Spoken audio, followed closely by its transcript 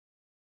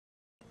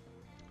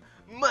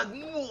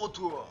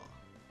Magmotor!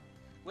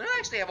 We don't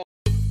actually have a...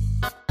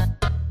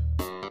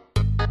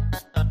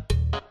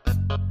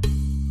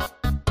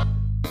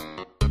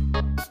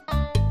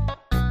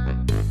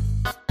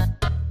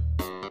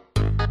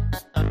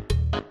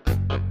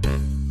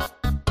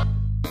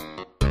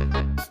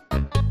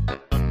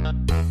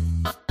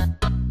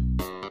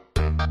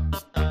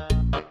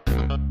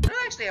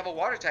 have a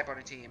water type on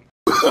our team.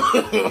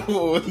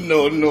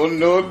 No, no,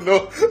 no,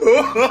 no.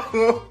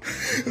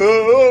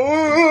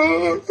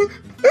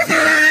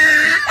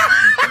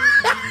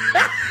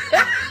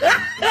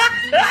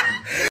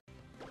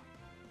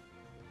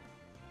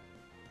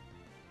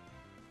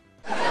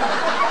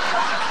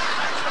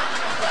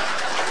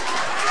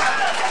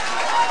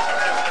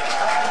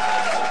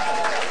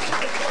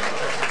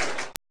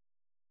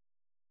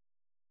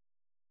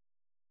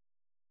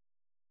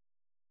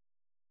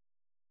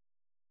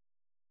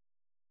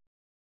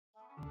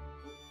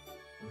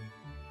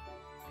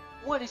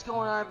 What is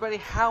going on, everybody?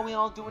 How we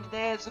all doing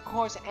today? It's of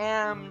course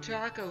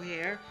Taco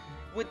here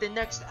with the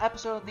next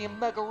episode of the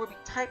Omega Ruby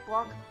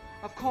Typelocke.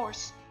 Of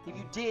course, if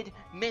you did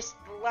miss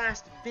the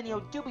last video,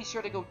 do be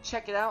sure to go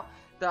check it out.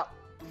 The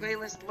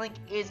playlist link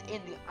is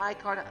in the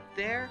iCard up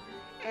there,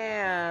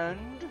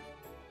 and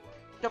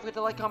don't forget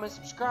to like, comment,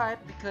 and subscribe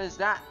because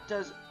that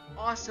does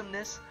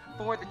awesomeness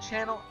for the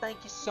channel.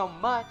 Thank you so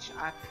much.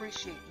 I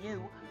appreciate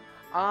you.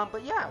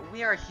 But yeah,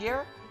 we are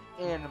here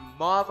in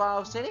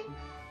Marvel City.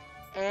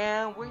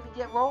 And we're gonna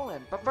get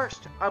rolling. But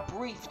first, a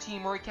brief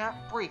team recap.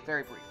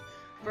 Very brief.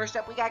 First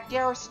up, we got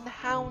Garrison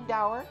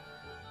Houndour.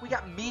 We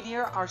got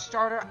Meteor, our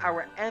starter,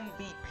 our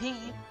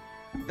MVP,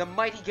 the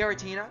mighty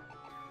Garatina.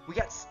 We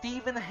got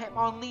Steven, the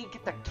Hitmonlee,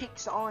 get the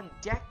kicks on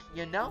deck,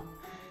 you know.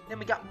 Then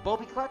we got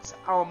Bulbiclutz,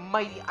 our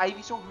mighty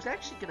Ivysaur, who's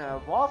actually gonna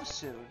evolve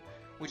soon,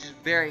 which is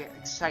very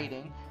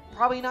exciting.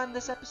 Probably not in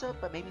this episode,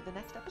 but maybe the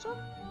next episode.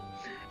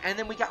 And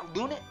then we got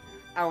Lunit,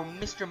 our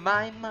Mr.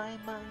 Mime,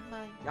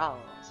 y'all.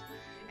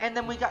 And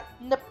then we got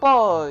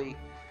Napoy.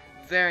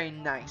 Very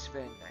nice,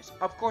 very nice.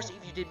 Of course,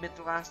 if you did miss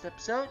the last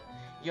episode,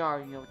 you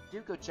already know what to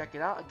do. Go check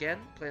it out. Again,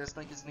 playlist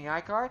link is in the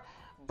iCard.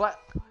 But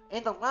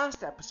in the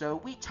last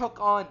episode, we took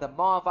on the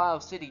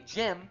Marvel City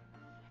Gym.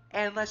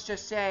 And let's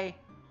just say,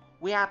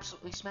 we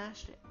absolutely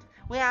smashed it.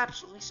 We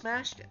absolutely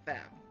smashed it,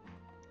 fam.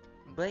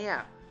 But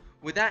yeah,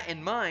 with that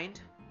in mind,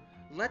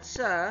 let's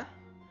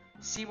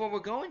see where we're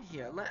going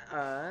here. Let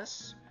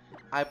us...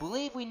 I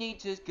believe we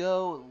need to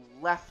go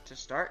left to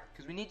start,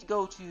 because we need to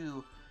go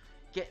to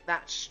get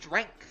that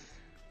strength.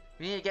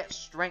 We need to get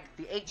strength,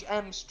 the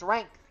HM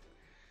strength.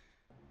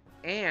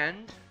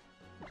 And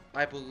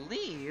I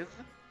believe,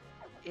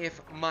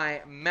 if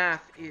my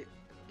math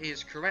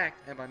is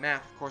correct, and by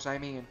math, of course, I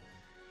mean,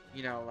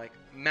 you know, like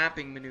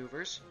mapping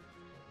maneuvers,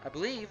 I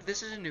believe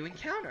this is a new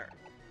encounter.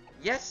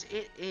 Yes,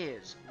 it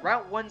is.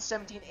 Route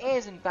 117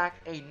 is, in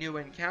fact, a new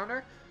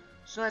encounter.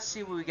 So let's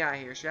see what we got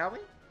here, shall we?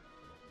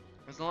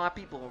 There's a lot of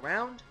people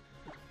around,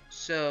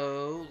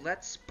 so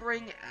let's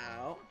bring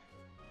out,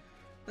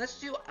 let's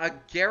do a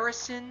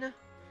Garrison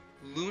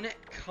Lunit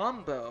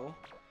combo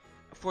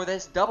for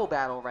this double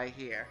battle right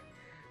here.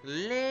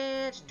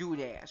 Let's do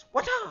this.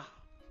 Wata!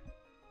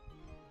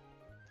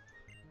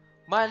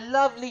 My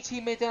lovely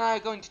teammate and I are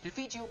going to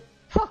defeat you.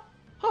 Ha!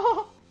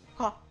 Ha!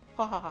 Ha!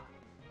 Ha!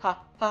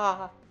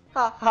 Ha!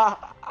 Ha!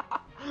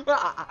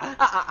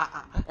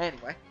 Ha!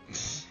 Anyway.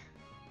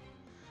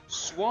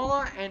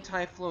 Swallow and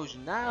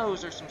Typhlosion,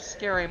 those are some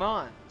scary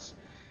mons.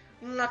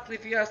 Luckily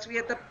for us, we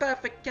had the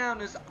perfect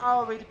counters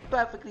already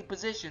perfectly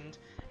positioned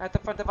at the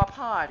front of our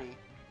party.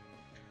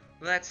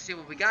 Let's see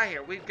what we got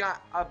here. We've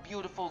got a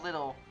beautiful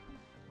little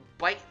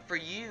bite for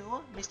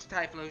you, Mr.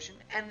 Typhlosion,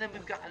 and then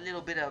we've got a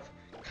little bit of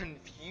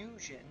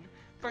confusion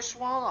for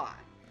Swallow.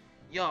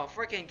 Yo,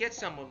 freaking get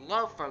some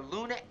love for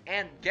Lunit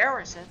and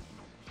Garrison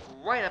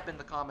right up in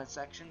the comment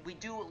section. We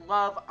do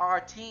love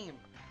our team.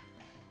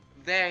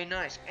 Very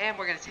nice. And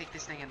we're going to take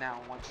this thing in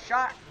now in one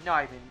shot.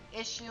 Not even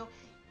an issue.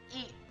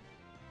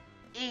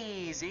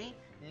 Easy.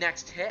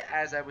 Next hit,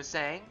 as I was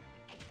saying.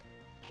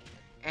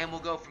 And we'll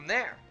go from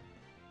there.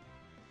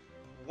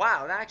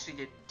 Wow, that actually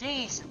did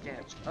decent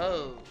damage.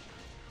 Oh.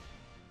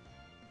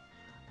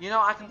 You know,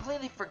 I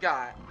completely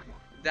forgot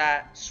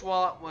that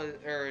Swallow was,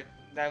 or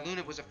that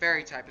Lunit was a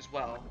fairy type as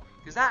well.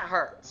 Because that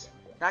hurts.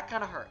 That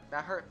kind of hurt.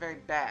 That hurt very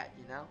bad,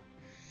 you know?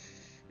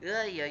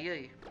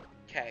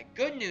 Okay,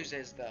 good news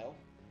is, though,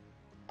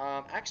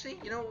 actually,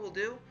 you know what we'll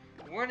do?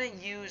 We're going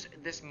to use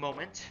this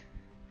moment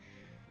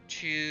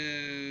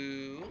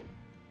to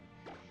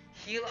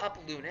heal up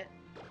Lunit.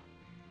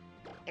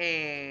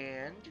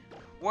 And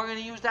we're going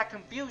to use that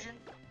confusion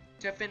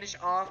to finish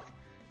off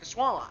the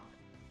Swallow.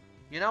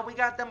 You know, we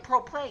got them pro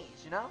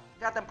plays, you know?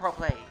 Got them pro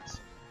plays.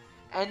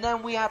 And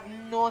then we have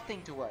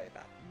nothing to worry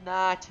about.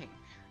 Nothing.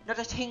 Not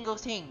a tingle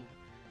ting.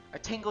 A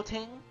tingle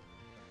ting.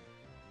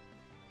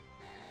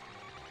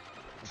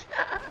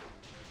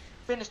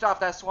 Finished off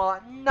that Swallow,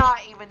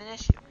 not even an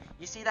issue.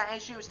 You see that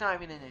issue? It's not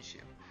even an issue.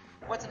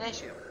 What's an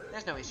issue?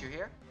 There's no issue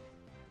here.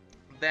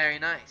 Very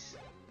nice.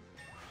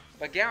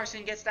 But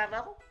Garrison gets that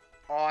level.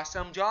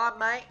 Awesome job,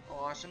 mate.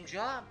 Awesome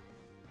job.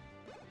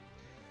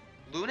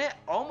 Lunit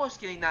almost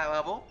getting that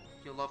level.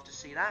 You'll love to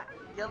see that.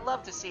 You'll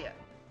love to see it.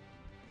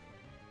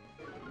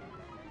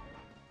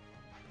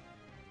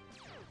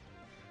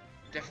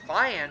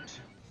 Defiant.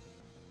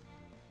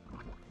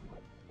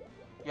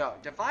 Yo,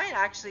 Defiant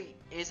actually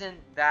isn't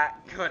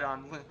that good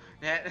on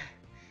Lunit,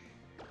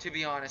 to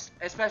be honest.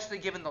 Especially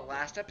given the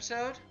last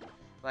episode.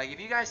 Like, if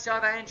you guys saw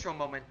that intro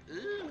moment,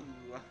 ooh,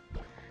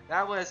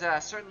 that was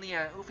certainly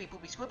a oofy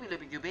poopy scoopy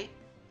loopy doopy.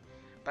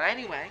 But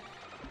anyway,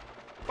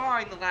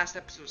 barring the last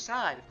episode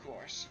aside, of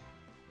course,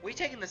 we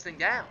taking this thing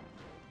down.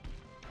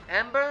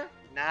 Ember?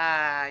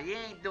 Nah, you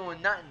ain't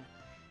doing nothing.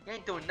 You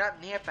ain't doing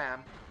nothing here,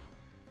 fam.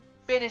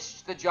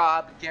 Finish the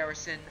job,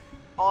 Garrison.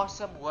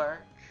 Awesome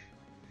work.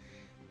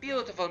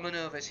 Beautiful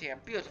maneuvers here.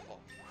 Beautiful.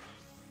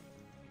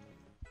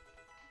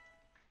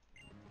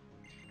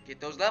 Get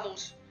those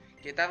levels.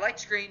 Get that light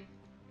screen.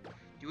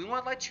 Do we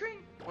want light screen?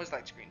 What does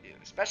light screen do?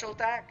 Special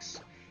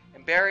attacks?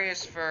 And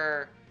barriers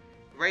for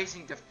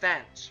raising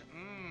defense.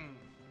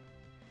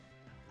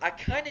 I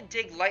kind of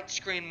dig light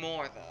screen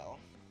more, though.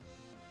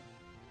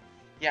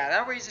 Yeah,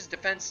 that raises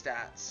defense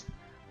stats.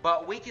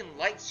 But we can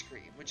light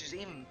screen, which is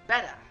even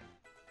better.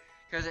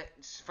 Because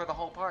it's for the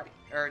whole party.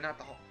 Or not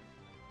the whole.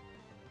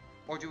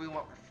 Or do we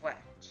want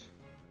reflect?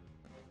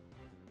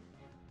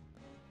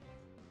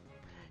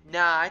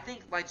 Nah, I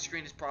think light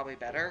screen is probably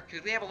better.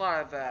 Because we have a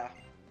lot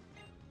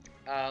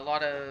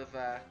of,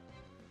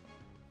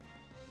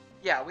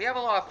 yeah, we have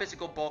a lot of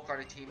physical bulk on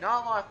our team.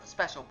 Not a lot of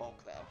special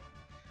bulk, though.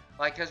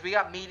 Like, because we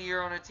got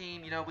Meteor on our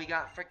team. You know, we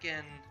got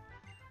frickin'...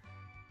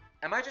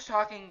 Am I just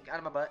talking out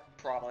of my butt?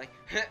 Probably.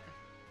 Okay,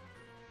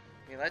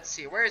 let's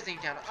see. Where is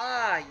Ningtown?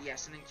 Ah,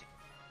 yes, Ningtown.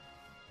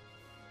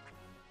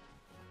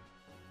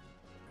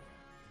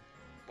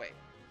 Wait.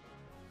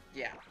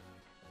 Yeah.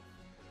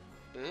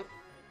 Boop.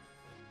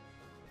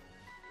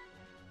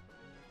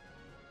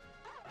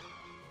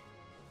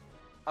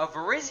 A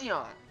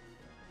Virizion.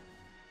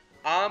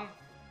 How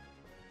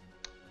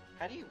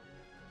do you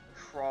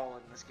crawl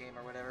in this game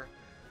or whatever?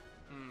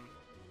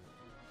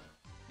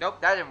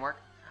 Nope, that didn't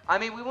work. I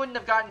mean, we wouldn't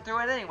have gotten through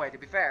it anyway, to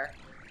be fair.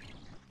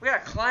 We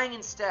got a Clang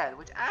instead,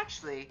 which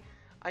actually,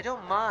 I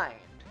don't mind.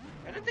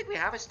 I don't think we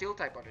have a Steel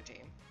type on our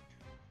team.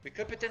 We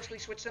could potentially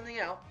switch something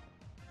out.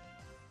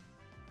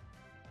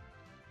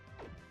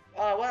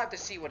 We'll have to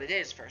see what it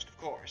is first, of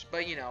course.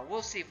 But, you know,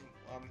 we'll see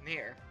from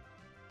here.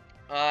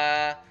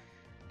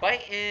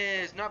 Bite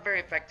is not very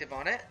effective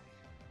on it.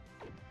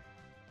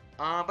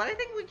 But I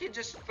think we can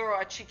just throw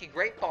a cheeky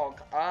Great Ball.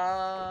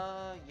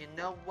 You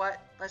know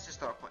what? Let's just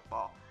throw a Quick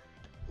Ball.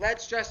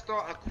 Let's just throw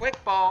a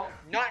Quick Ball.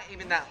 Not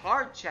even that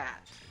hard,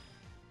 chat.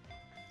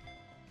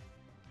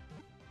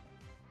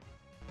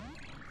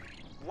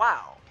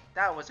 Wow,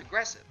 that was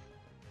aggressive.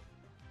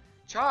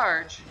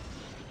 Charge.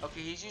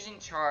 Okay, he's using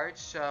Charge,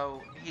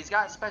 so he's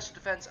got Special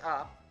Defense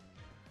up.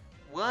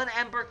 Will an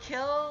Ember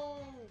kill?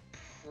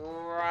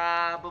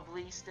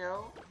 Probably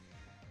still.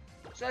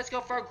 So let's go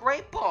for a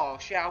Great Ball,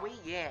 shall we?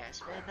 Yes,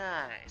 very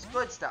nice.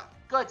 Good stuff.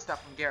 Good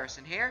stuff from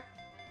Garrison here.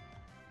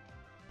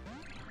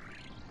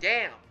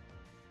 Damn.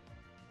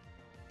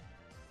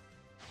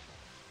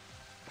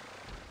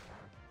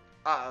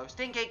 Uh-oh,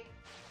 Stinky.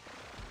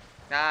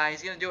 Nah,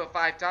 he's gonna do it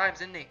 5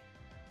 times, isn't he?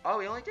 Oh,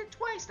 he only did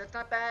twice. That's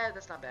not bad.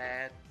 That's not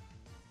bad.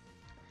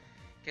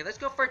 Okay, let's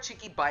go for a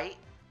cheeky Bite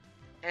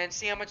and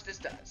see how much this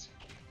does.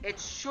 It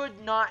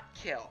should not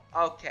kill.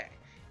 Okay.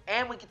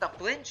 And we get the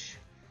flinch.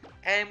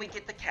 And we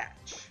get the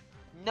catch.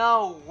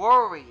 No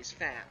worries,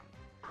 fam.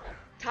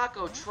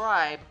 Taco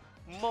Tribe,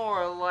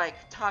 more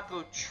like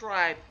Taco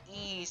Tribe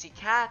easy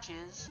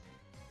catches.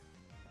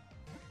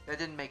 That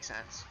didn't make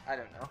sense. I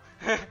don't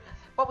know.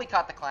 But we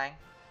caught the Clang.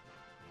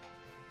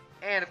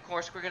 And of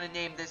course, we're going to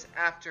name this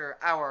after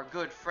our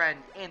good friend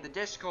in the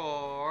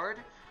Discord.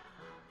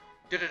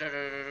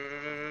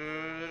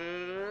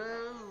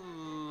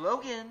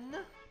 Logan.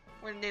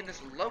 We're going to name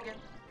this Logan.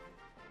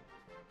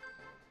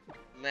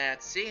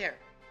 Let's see here.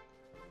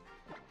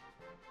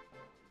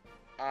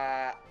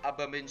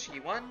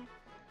 Abaminski 1,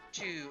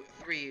 2,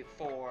 3,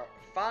 4,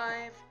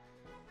 5.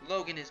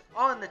 Logan is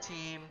on the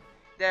team.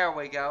 There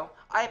we go.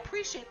 I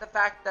appreciate the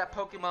fact that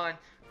Pokemon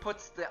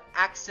puts the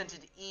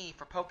accented E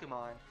for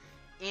Pokemon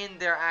in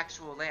their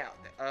actual layout.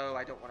 Oh,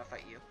 I don't want to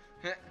fight you.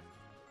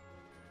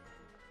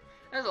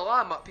 There's a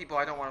lot of people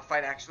I don't want to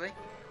fight, actually.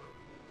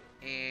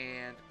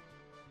 And...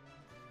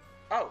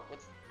 oh,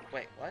 what's...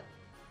 wait, what?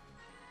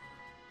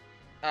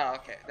 Oh,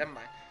 okay, never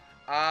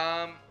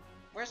mind.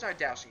 Where's our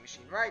dowsing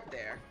machine? Right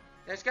there.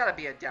 There's gotta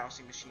be a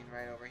dowsing machine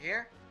right over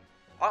here.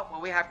 Oh, well,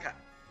 we have cut.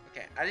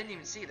 Okay, I didn't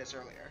even see this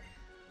earlier.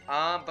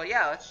 But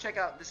yeah, let's check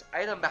out this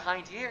item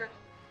behind here.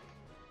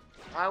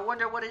 I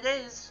wonder what it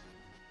is.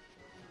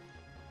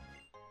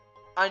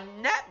 A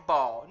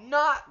netball.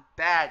 Not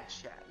bad,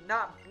 chat.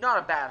 Not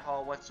a bad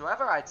haul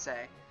whatsoever, I'd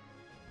say.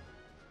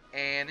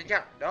 And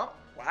yeah, no,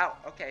 wow,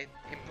 okay,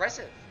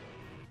 impressive.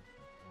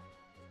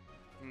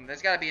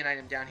 There's gotta be an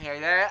item down here.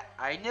 There,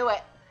 I knew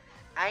it.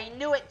 I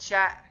knew it,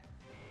 chat.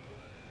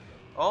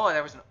 Oh,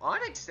 there was an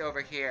Onyx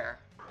over here.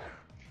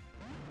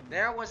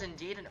 There was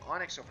indeed an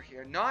Onyx over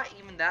here. Not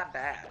even that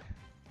bad.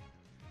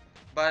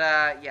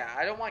 But, yeah,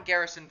 I don't want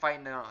Garrison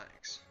fighting an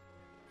Onyx.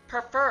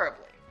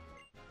 Preferably.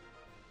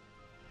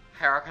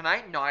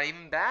 Hurricanite, not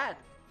even bad.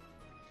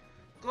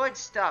 Good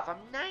stuff.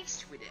 I'm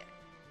nice with it.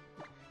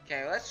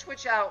 Okay, let's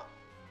switch out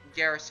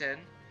Garrison.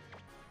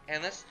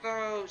 And let's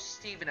throw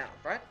Steven out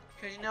front.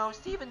 Because, you know,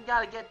 Steven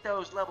got to get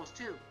those levels,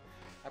 too.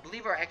 I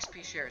believe our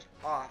XP share is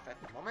off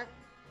at the moment.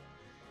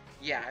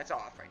 Yeah, it's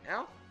off right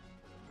now.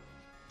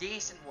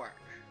 Decent work.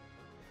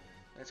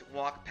 Let's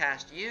walk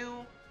past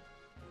you.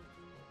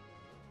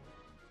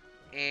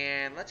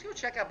 And let's go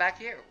check out back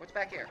here. What's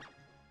back here?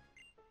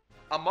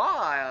 A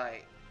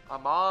Maw-Iolite. A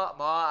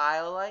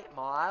Maw-Iolite?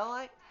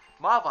 Maw-Iolite?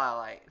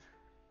 Maw-Iolite.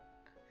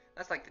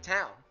 That's like the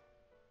town.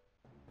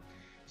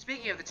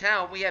 Speaking of the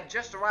town, we have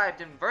just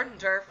arrived in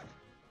Verdanturf.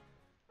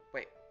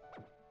 Wait.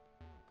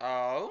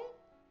 Oh?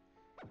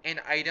 An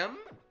item?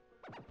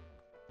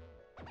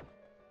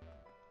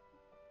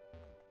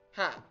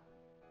 Huh.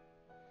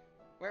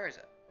 Where is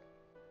it?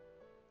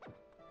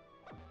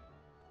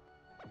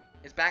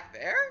 It's back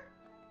there?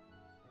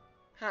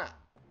 Huh.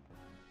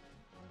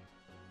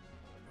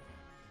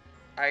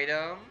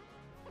 Item.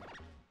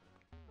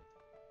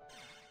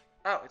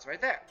 Oh, it's right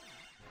there.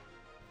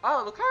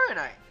 Oh,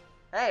 Lucario.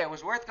 Hey, it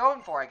was worth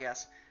going for, I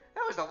guess.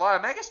 There was a lot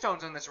of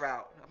Megastones on this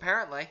route,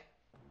 apparently.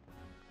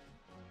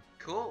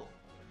 Cool.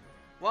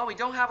 Well, we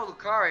don't have a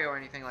Lucario or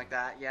anything like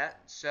that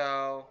yet,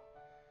 so...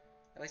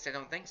 At least I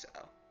don't think so.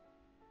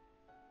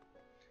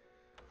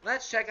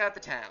 Let's check out the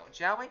town,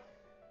 shall we?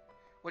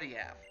 What do you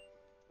have?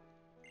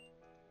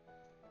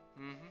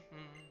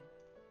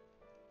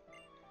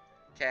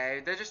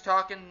 Okay, they're just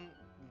talking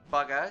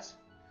buggas.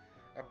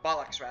 Or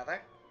bullocks,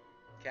 rather.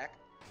 Keck.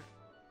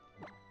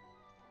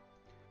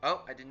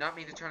 Oh, I did not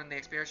mean to turn on the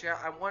experience share.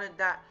 I wanted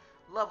that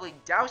lovely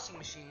dowsing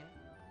machine.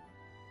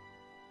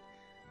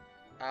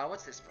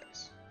 What's this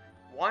place?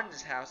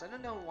 Wanda's house. I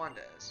don't know who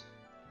Wanda is.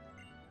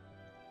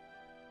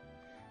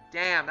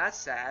 Damn, that's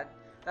sad.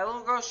 That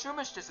little girl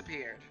Shumish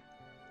disappeared.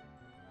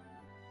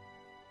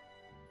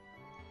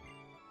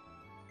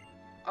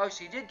 Oh,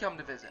 she did come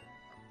to visit.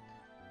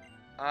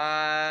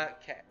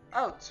 Okay.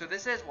 Oh, so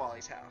this is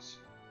Wally's house.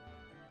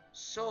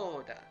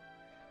 Soda.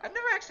 I've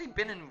never actually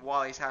been in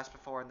Wally's house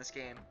before in this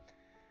game.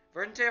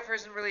 Verdanturf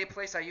isn't really a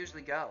place I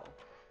usually go.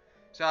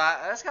 So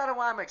that's kind of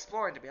why I'm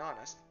exploring, to be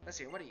honest. Let's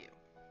see, what are you?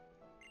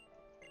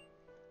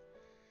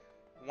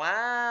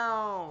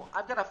 Wow.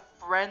 I've got a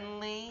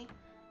friendly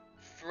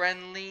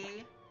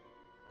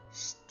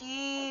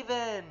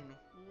Steven.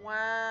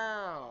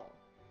 Wow.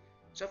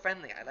 So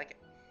friendly, I like it.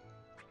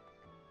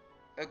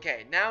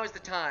 Okay, now is the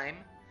time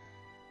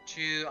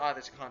to... Oh,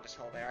 there's a contest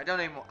hall there. I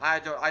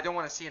don't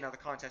want to see another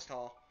contest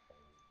hall.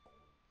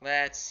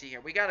 Let's see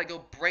here. We gotta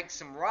go break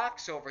some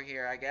rocks over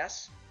here, I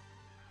guess.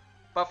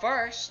 But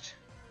first,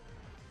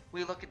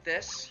 we look at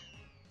this.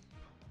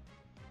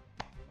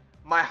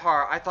 My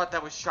heart. I thought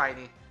that was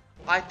shiny.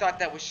 I'm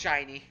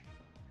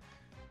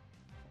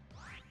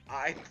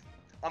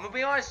gonna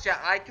be honest, chat.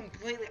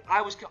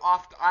 I was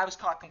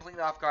caught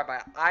completely off guard by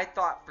it. I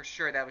thought for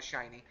sure that was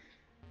shiny.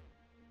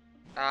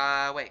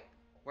 Wait.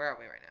 Where are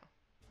we right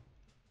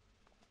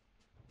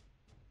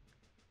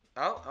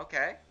now? Oh,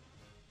 okay.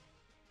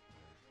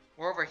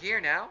 We're over here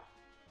now.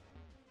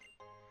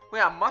 We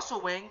got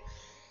Muscle Wing.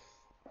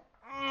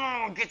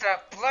 Get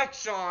that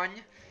flex on.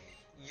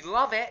 You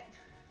love it.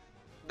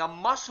 The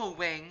Muscle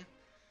Wing.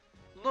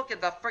 Look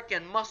at the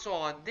freaking muscle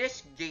on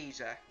this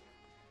geezer.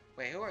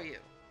 Wait, who are you?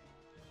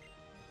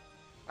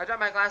 I dropped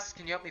my glasses.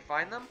 Can you help me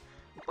find them?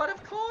 But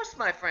of course,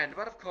 my friend.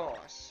 But of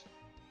course.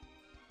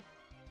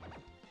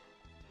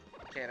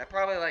 Okay, they're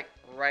probably like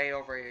right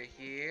over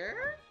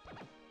here.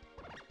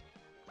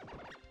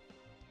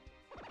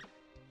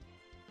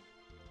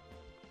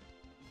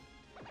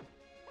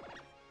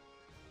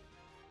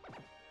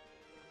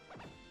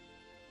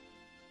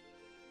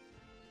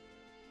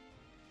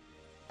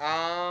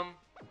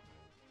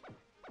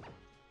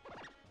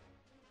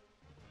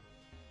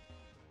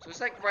 So it's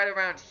like right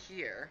around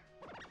here.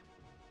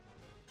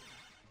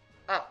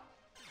 Oh.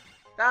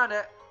 Found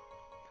it.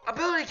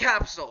 Ability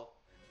capsule!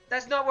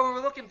 That's not what we were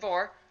looking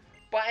for,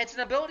 but it's an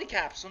ability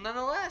capsule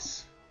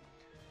nonetheless.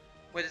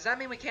 Wait, does that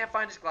mean we can't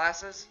find his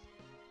glasses?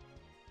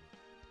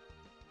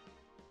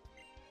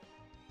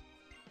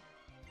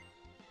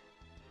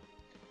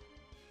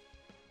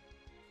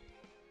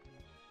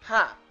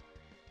 Huh.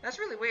 That's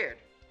really weird.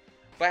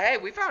 But hey,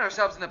 we found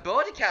ourselves an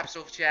ability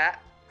capsule,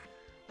 chat.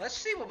 Let's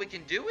see what we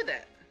can do with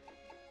it.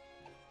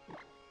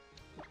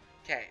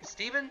 Okay,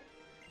 Steven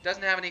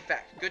doesn't have any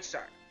effect. Good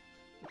start.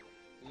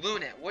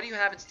 Lunette, what do you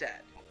have instead?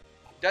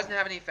 Doesn't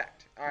have any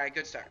effect. Alright,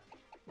 good start.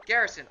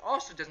 Garrison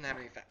also doesn't have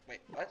any effect.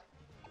 Wait, what?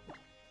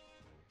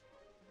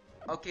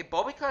 Okay,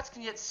 Bulby Cuts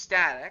can get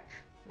static.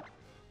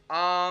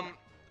 I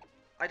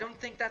don't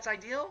think that's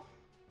ideal.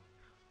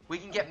 We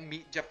can get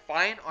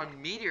Defiant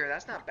on Meteor.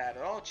 That's not bad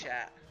at all,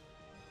 chat.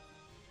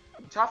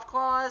 Tough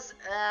Claws,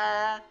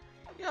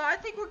 you know, I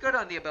think we're good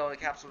on the ability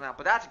capsule now,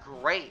 but that's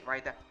great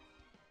right there.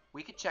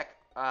 We could check,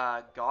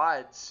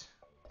 gods.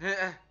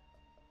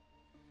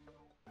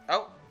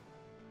 Oh.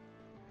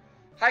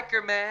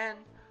 Hiker Man,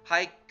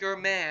 Hiker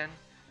man,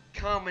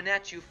 coming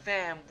at you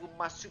fam with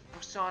my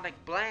supersonic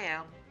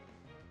blam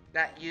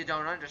that you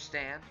don't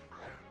understand.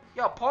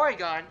 Yo,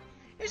 Porygon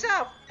is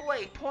a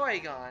boy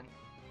Porygon.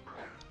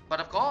 But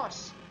of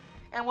course.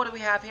 And what do we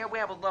have here? We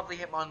have a lovely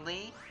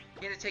Hitmonlee.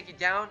 Here to take you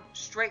down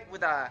straight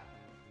with a...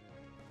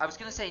 I was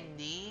going to say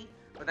knee,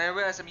 but then I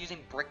realized I'm using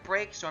Brick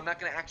Break, so I'm not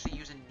going to actually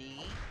use a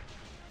knee.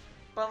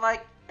 But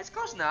like, it's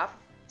close enough.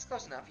 It's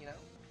close enough, you know.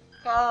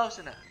 Close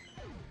enough.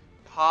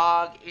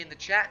 Pog in the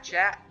chat,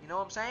 you know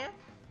what I'm saying?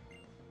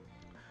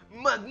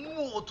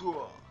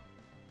 Magmortar!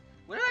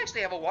 We don't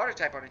actually have a water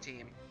type on our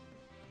team.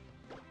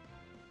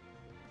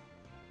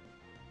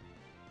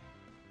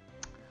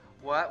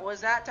 What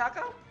was that,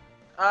 Taco?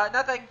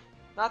 Nothing.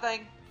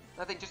 Nothing.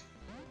 Nothing, just...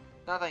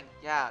 Nothing.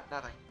 Yeah,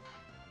 nothing.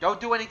 Don't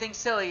do anything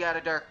silly,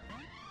 Editor.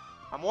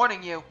 I'm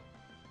warning you.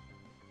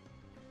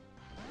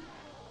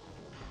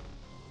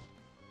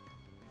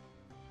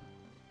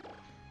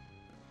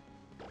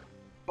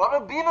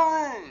 Bada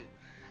beamer!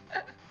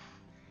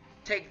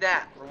 Take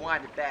that.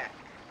 Rewind it back.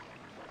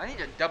 I need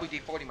a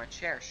WD-40 in my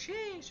chair.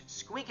 Sheesh. It's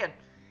squeaking.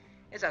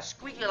 It's a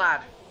squeaky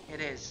lad. It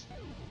is.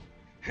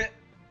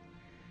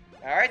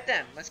 Alright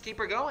then. Let's keep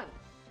her going.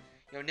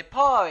 You know,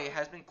 Nipoi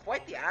has been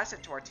quite the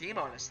asset to our team,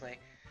 honestly.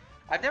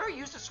 I've never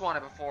used a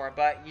Swanna before,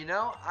 but, you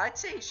know, I'd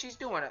say she's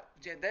doing it.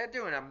 They're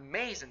doing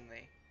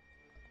amazingly.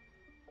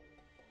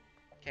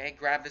 Okay,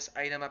 grab this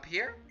item up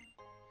here.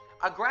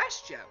 A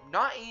grass gem.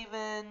 Not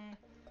even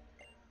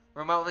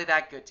remotely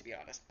that good, to be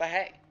honest. But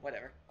hey,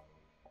 whatever.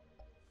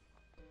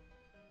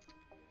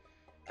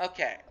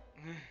 Okay.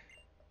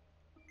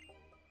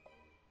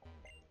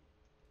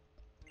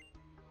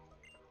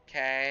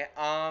 Okay,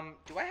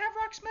 do I have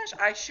Rock Smash?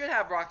 I should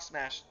have Rock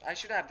Smash. I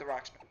should have the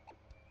Rock Smash.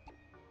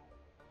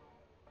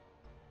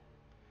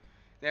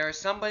 There is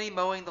somebody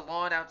mowing the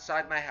lawn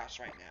outside my house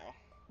right now.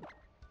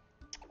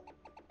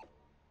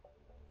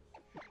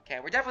 Okay,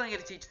 we're definitely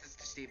going to teach this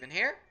to Steven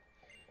here.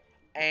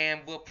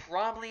 And we'll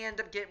probably end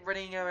up getting rid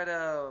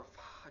of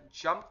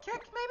Jump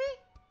Kick,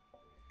 maybe?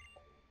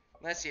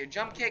 Let's see,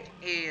 Jump Kick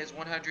is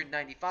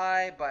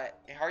 195, but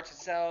it hurts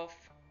itself.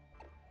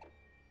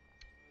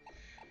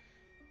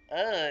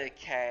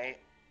 Okay.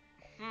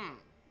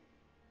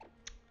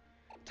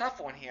 Tough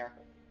one here.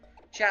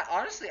 Chat,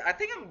 honestly, I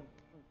think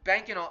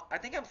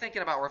I'm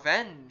thinking about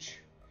Revenge.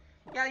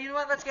 Yeah, you know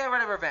what? Let's get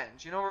rid of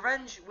Revenge. You know,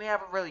 Revenge, we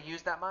haven't really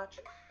used that much.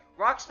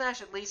 Rock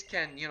Smash at least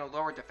can, you know,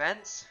 lower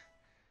defense.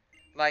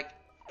 Like,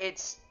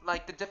 it's,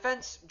 like, the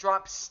defense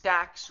drop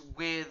stacks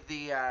with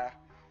the,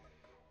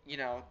 you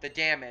know, the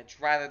damage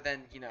rather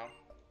than, you know,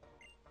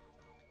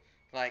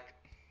 like...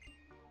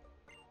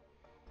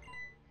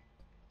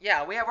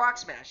 Yeah, we have Rock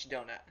Smash,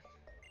 Donut.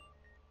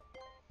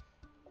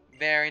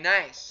 Very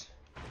nice.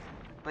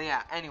 But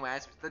yeah,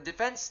 anyways, the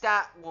defense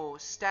stat will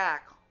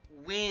stack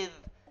with,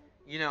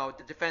 you know,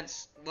 the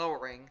defense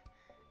lowering,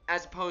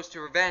 as opposed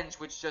to Revenge,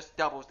 which just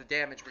doubles the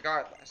damage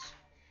regardless.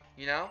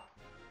 You know?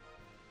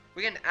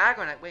 We get an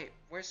Aggronite. Wait,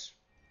 where's...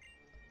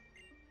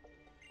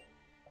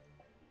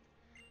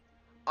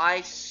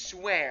 I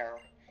swear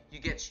you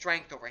get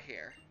Strength over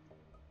here.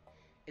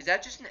 Is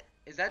that just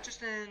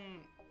an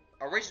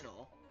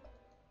original?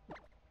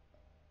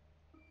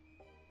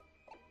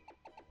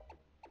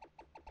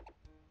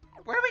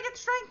 Where do we get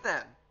Strength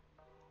then?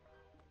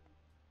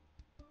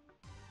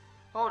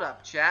 Hold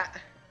up, chat.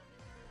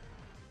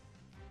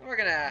 We're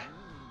gonna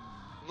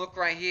look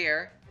right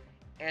here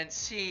and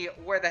see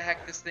where the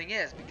heck this thing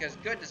is, because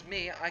goodness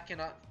me, I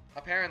cannot...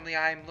 Apparently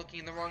I'm looking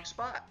in the wrong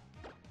spot.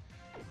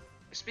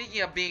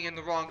 Speaking of being in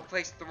the wrong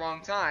place at the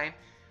wrong time,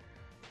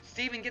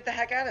 Steven, get the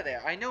heck out of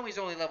there. I know he's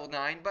only level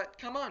 9, but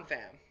come on, fam.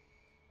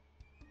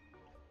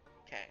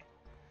 Okay.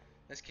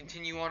 Let's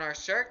continue on our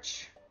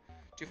search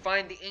to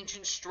find the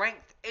Ancient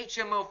Strength,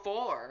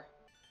 HMO4.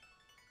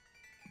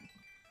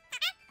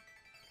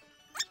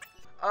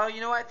 Oh,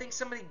 you know what? I think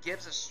somebody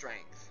gives us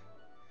Strength.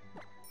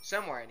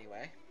 Somewhere,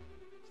 anyway.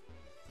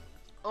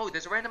 Oh,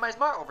 there's a randomized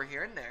Mart over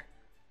here, isn't there?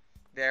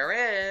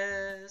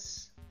 There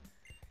is.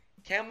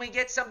 Can we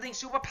get something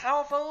super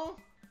powerful?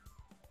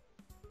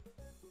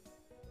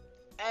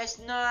 It's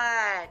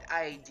not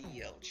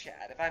ideal,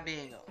 chat, if I'm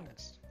being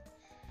honest.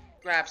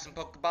 Grab some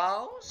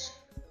Pokeballs.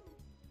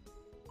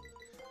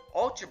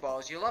 Ultra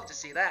Balls, you'll love to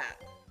see that.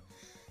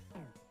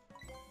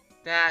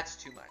 That's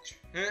too much.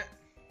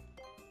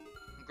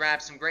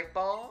 Grab some Great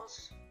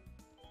Balls.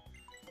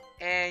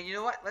 And you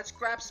know what? Let's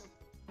grab some...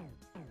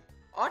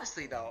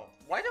 Honestly, though,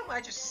 why don't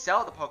I just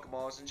sell the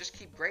Pokeballs and just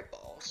keep Great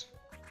Balls?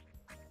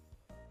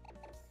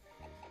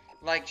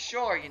 Like,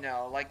 sure, you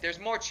know, like, there's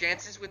more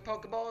chances with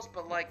Pokeballs,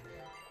 but, like,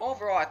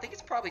 overall, I think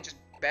it's probably just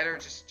better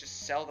just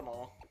sell them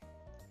all.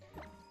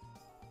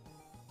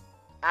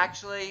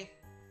 Actually,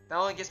 that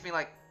only gets me,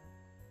 like,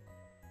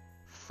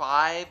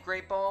 5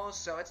 Great Balls,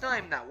 so it's not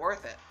even that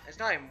worth it. It's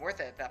not even worth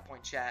it at that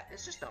point, chat.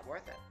 It's just not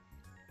worth it.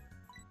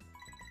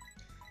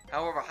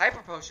 However,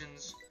 Hyper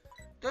Potions,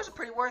 those are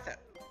pretty worth it.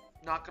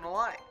 Not gonna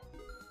lie.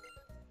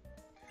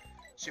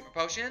 Super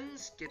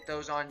Potions, get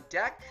those on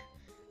deck.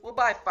 We'll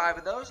buy 5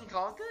 of those and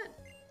call it good.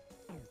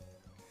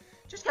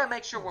 Just gotta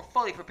make sure we're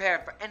fully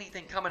prepared for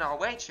anything coming our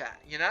way, chat,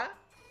 you know?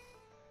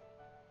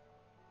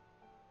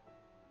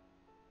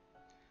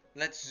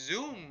 Let's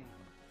zoom.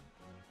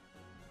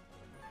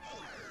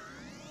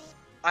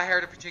 I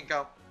heard a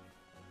pachinko.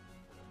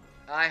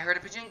 I heard a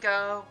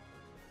pachinko.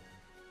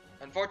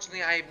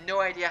 Unfortunately, I have no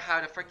idea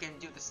how to freaking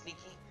do the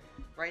sneaky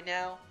right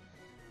now.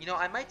 You know,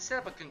 I might set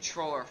up a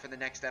controller for the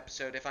next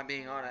episode if I'm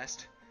being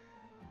honest.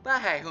 But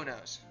hey, who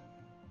knows?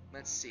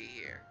 Let's see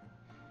here.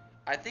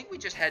 I think we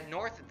just head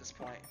north at this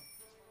point.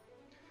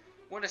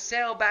 We're gonna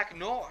sail back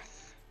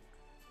north.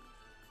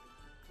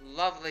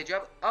 Lovely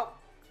job. Oh,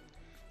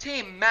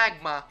 Team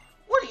Magma,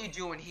 what are you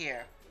doing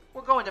here?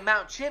 We're going to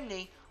Mount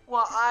Chimney.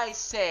 Well, I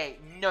say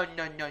no,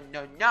 no, no,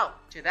 no, no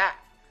to that.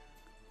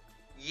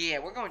 Yeah,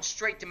 we're going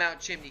straight to Mount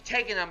Chimney,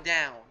 taking them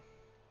down.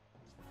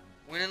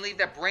 We're gonna leave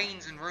their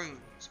brains in ruins.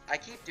 I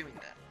keep doing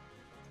that.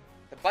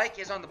 The bike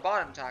is on the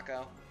bottom,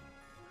 Taco.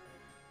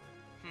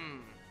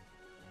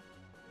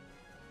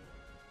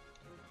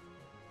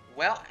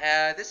 Well,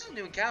 this is a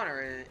new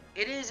encounter.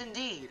 It is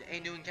indeed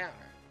a new encounter.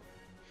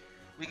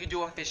 We could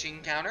do a fishing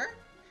encounter,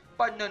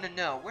 but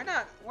no. We're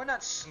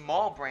not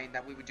small brain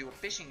that we would do a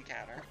fishing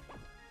encounter.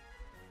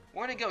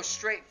 We're gonna go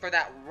straight for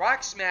that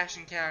rock smash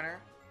encounter.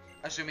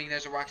 Assuming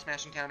there's a rock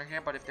smash encounter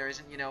here, but if there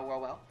isn't, you know,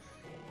 well.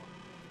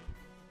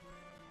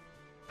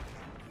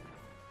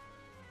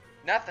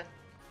 Nothing.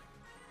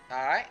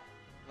 Alright,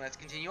 let's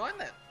continue on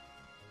then.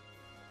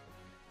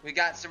 We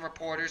got some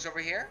reporters over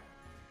here.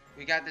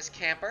 We got this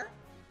camper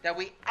that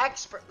we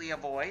expertly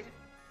avoid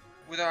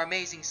with our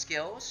amazing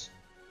skills.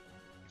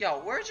 Yo,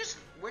 we're just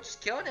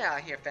killing it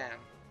out here, fam.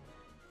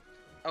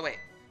 Oh wait,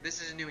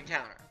 this is a new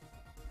encounter.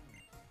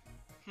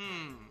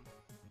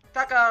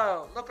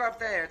 Taco, look up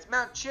there. It's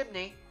Mount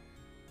Chimney.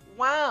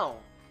 Wow,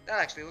 that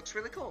actually looks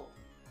really cool.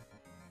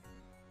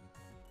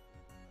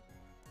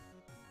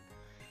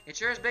 It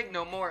sure is big,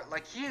 no more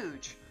like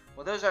huge.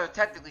 Well, those are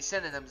technically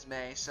synonyms,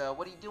 May. So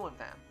what are you doing,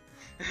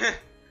 fam?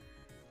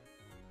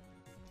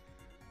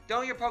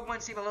 Don't your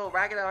Pokemon seem a little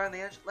ragged out on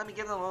the edge? Let me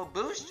give them a little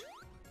boost?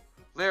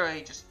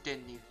 Literally just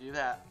didn't need to do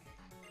that.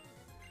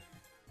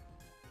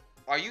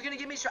 Are you gonna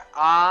give me strength?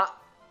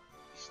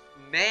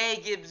 May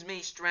gives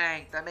me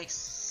strength. That makes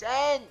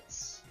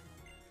sense.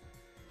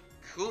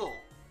 Cool.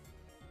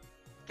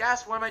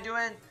 Guess what am I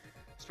doing?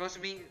 Supposed to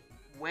be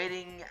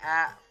waiting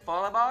at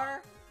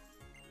Falabar?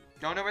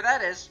 Don't know where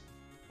that is.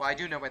 Well, I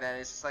do know where that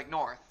is. It's like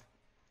north.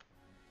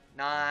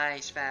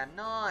 Nice, fam.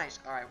 Nice.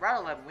 Alright,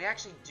 Route 11. We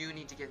actually do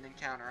need to get an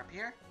encounter up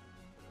here.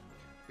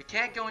 We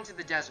can't go into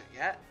the desert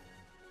yet.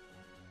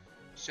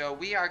 So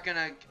we are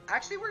gonna...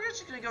 Actually, we're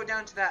just gonna go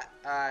down to that,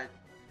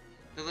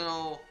 the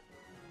little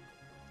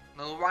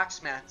rock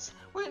smash.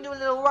 We're gonna do a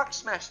little rock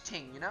smash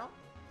ting, you know?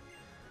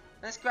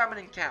 Let's grab an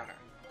encounter.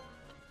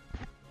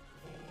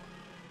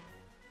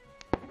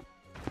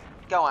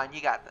 Go on,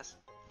 you got this.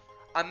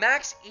 A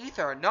max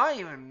ether, not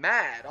even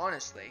mad,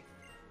 honestly.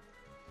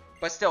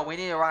 But still, we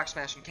need a rock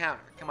smash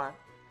encounter. Come on.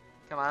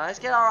 Come on, let's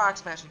get our rock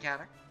smash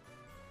encounter.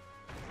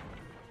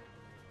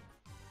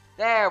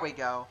 There we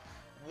go.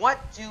 What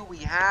do we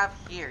have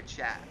here,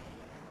 chat?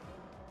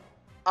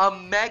 A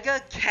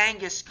Mega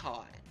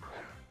Kangaskhan.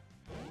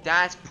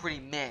 That's pretty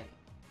min.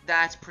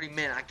 That's pretty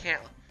min. I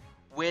can't...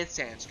 With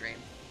Sandstream.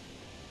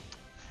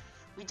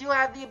 We do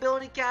have the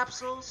ability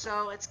capsule,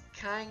 so it's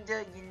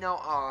kinda, you know,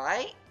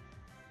 alright.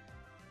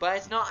 But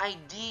it's not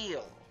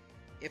ideal,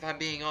 if I'm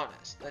being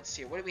honest. Let's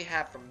see, what do we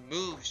have for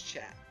moves,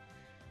 chat?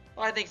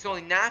 Well, I think it's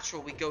only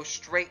natural we go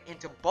straight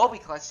into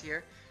Bulbiclus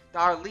here,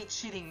 our elite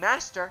cheating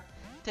master,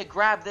 to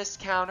grab this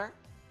counter.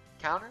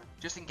 Counter?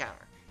 Just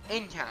encounter.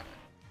 Encounter.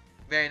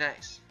 Very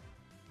nice.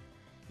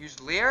 Use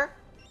Leer?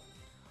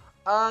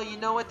 You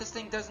know what? This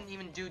thing doesn't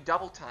even do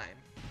double time.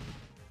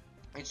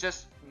 It's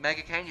just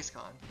Mega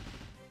Kangaskhan.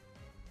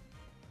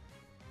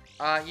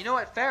 You know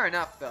what? Fair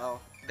enough, though,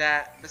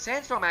 that the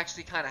Sandstorm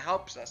actually kind of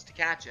helps us to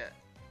catch it.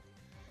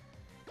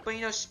 But,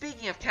 you know,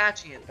 speaking of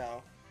catching it,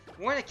 though,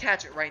 we're going to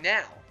catch it right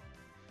now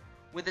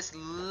with this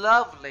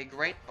lovely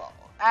Great Ball.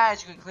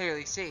 As you can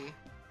clearly see,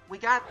 we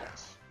got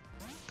this.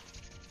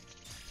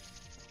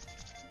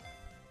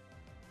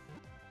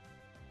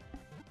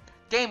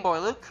 Game Boy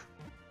Luke.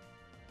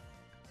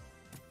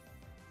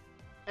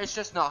 It's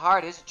just not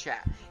hard, is it,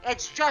 chat?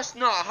 It's just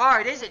not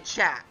hard, is it,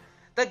 chat?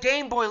 The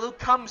Game Boy Luke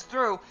comes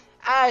through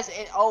as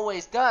it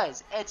always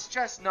does. It's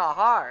just not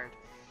hard.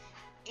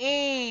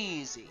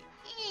 Easy.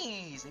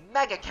 Easy.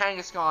 Mega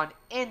Kangaskhan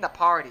in the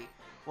party.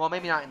 Well,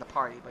 maybe not in the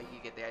party, but you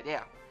get the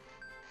idea.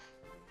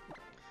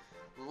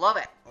 Love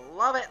it.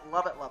 Love it,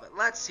 love it, love it.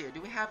 Let's see here.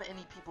 Do we have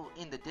any people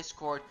in the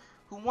Discord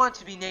who want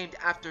to be named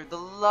after the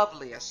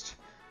loveliest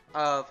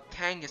of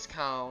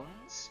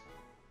Kangaskhan's?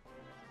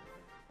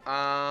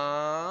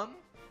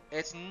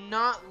 It's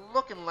not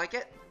looking like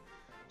it.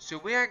 So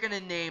we are going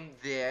to name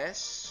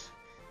this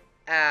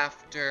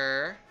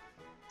after...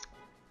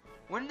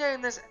 We're going to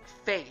name this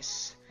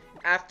Face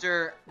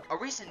after a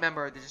recent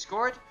member of the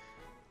Discord,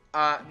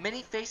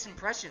 Many Face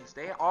Impressions.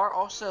 They are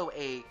also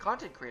a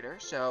content creator,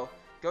 so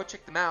go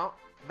check them out.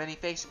 Many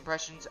Face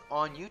Impressions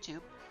on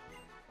YouTube.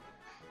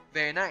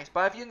 Very nice.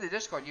 But if you're in the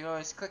Discord, you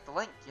always click the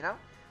link, you know?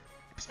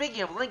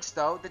 Speaking of links,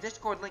 though, the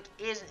Discord link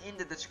is in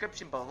the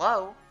description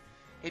below.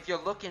 If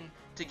you're looking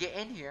to get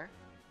in here,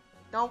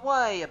 don't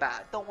worry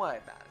about it. Don't worry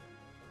about it.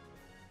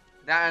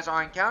 That is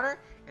our encounter,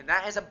 and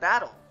that is a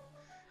battle.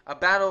 A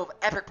battle of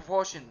epic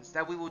proportions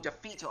that we will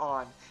defeat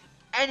on.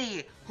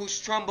 Any who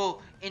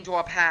stumble into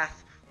our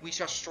path, we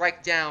shall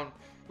strike down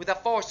with a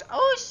force.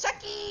 Oh,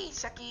 Shucky!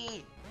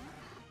 Shucky!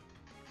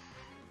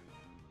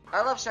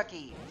 I love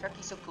Shucky.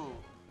 Shucky's so cool.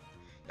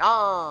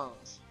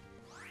 Yas!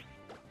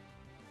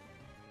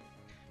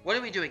 What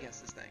do we do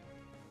against this thing?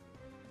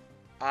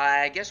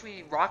 I guess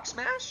we rock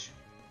smash?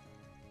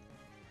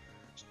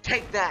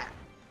 Take that!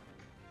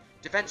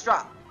 Defense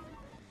drop.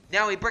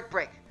 Now we brick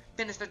break.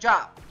 Finish the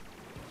job.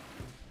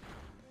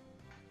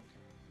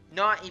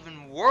 Not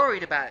even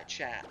worried about it,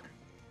 chat.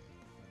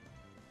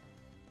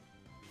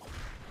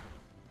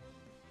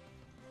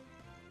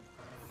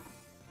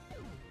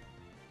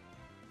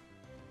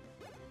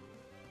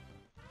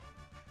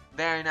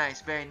 Very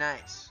nice, very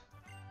nice.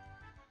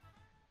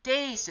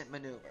 Decent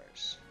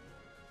maneuvers.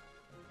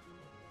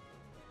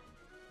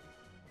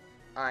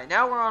 Alright,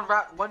 now we're on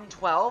Route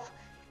 112.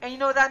 And you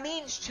know what that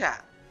means,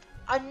 chat?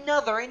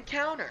 Another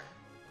encounter.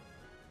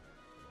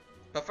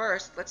 But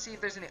first, let's see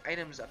if there's any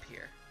items up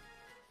here.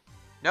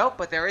 Nope,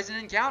 but there is an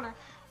encounter.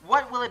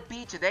 What will it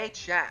be today,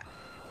 chat?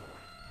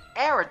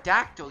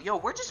 Aerodactyl. Yo,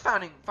 we're just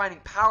finding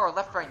power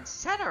left, right, and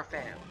center,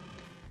 fam.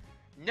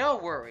 No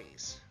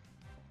worries.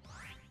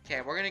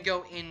 Okay, we're going to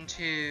go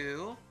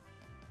into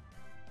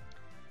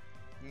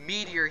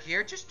Meteor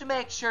here, just to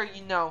make sure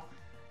you know,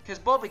 because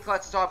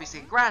Bulbiclutz is obviously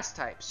a grass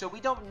type, so we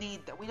don't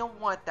need that. We don't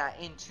want that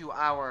into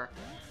our,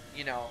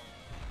 you know,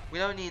 we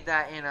don't need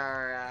that in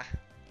our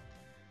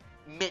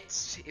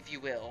midst, if you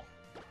will.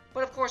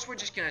 But of course, we're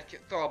just gonna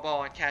throw a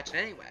ball and catch it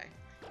anyway.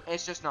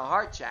 It's just not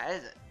hard, chat,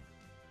 is it?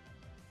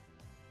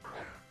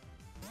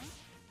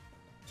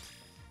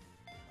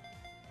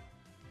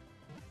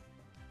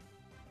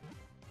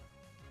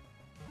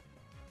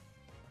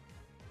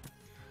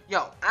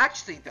 Yo,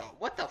 actually though,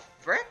 what the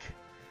frick?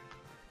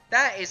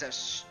 That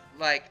is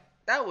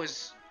that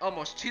was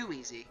almost too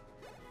easy.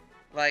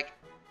 Like,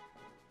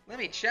 let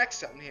me check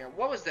something here.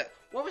 What was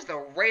the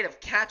rate of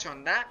catch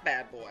on that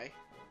bad boy?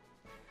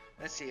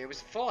 Let's see, it was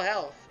full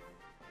health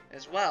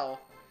as well.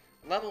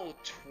 Level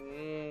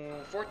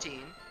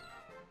 14.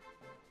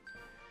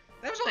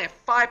 That was only a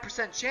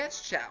 5%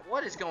 chance, chat.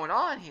 What is going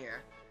on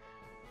here?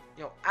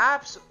 Yo,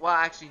 well,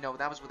 actually, no,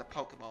 that was with a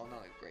Pokeball,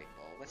 not a Great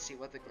Ball. Let's see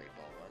what the Great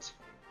Ball was.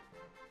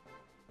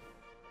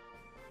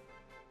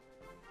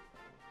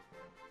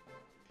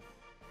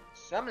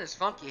 Something is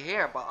funky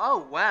here, but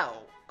oh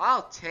well.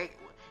 I'll take.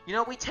 You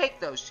know, we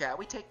take those, chat.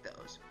 We take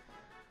those.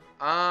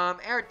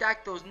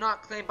 Aerodactyl is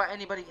not claimed by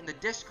anybody in the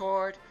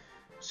Discord,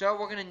 so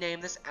we're gonna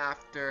name this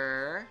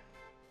after.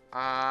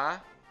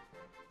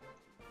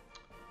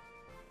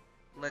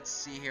 Let's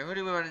see here. Who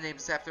do we want to name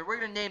this after? We're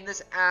gonna name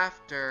this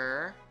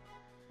after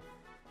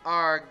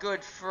our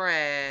good friend.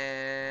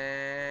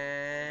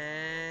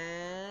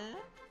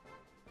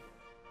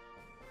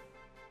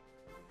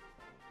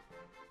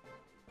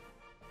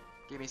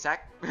 Give me a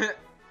sec.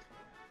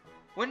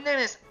 We'll name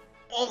this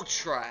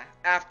Ultra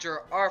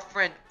after our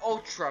friend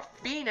Ultra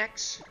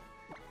Phoenix.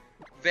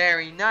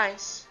 Very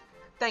nice.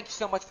 Thank you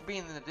so much for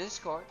being in the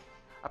Discord.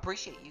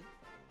 Appreciate you.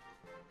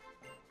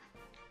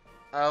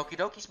 Okie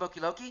dokie, Smoky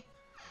Loki.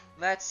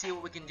 Let's see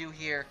what we can do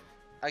here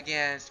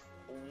against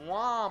a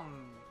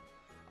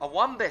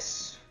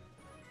Wumbus.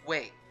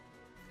 Wait,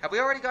 have we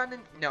already gotten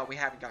no, we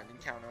haven't gotten an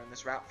encounter on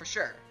this route for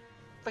sure.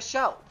 For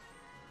sure.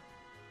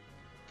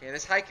 Okay,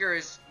 this hiker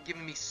is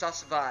giving me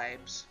sus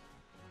vibes.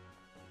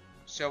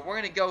 So we're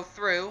going to go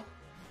through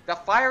the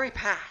Fiery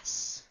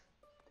Pass,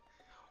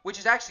 which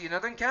is actually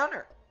another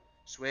encounter.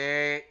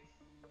 Sweet.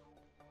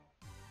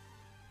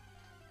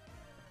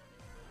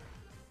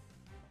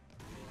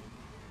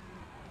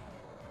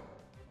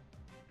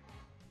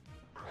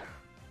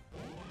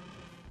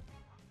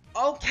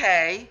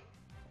 Okay.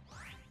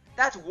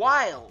 That's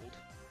wild.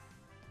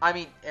 I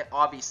mean,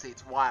 obviously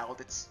it's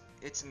wild.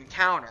 It's an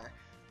encounter.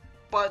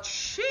 But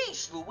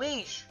sheesh,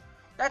 Louise,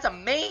 that's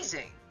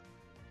amazing.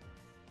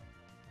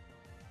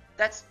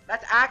 That's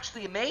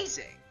actually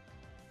amazing.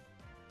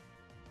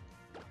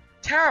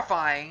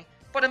 Terrifying,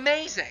 but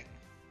amazing.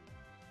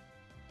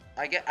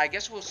 I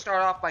guess we'll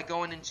start off by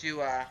going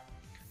into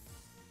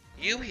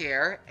you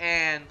here,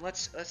 and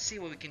let's see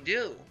what we can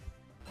do.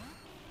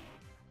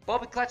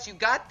 Bulbiclutz, you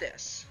got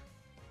this.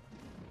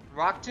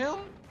 Rock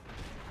Tomb?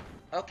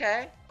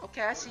 Okay,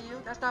 I see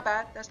you. That's not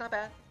bad. That's not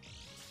bad.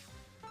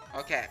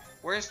 Okay,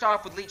 we're gonna start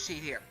off with Leech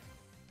Seed here.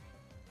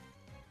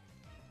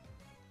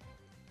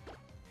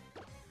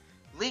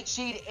 Leech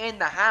Seed in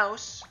the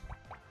house.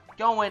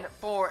 Going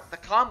for the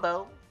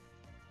combo.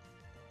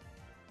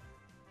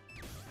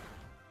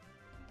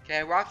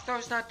 Okay, Rock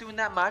Throw's not doing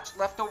that much.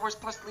 Leftovers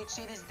plus Leech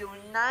Seed is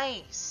doing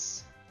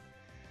nice.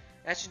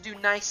 That should do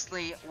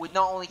nicely with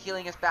not only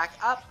healing us back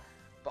up,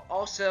 but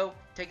also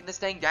taking this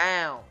thing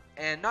down.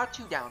 And not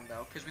too down,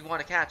 though, because we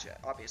want to catch it,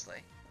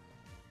 obviously.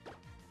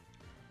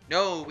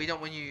 No, we don't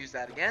want you to use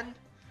that again.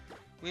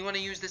 We want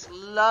to use this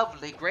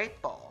lovely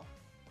Great Ball.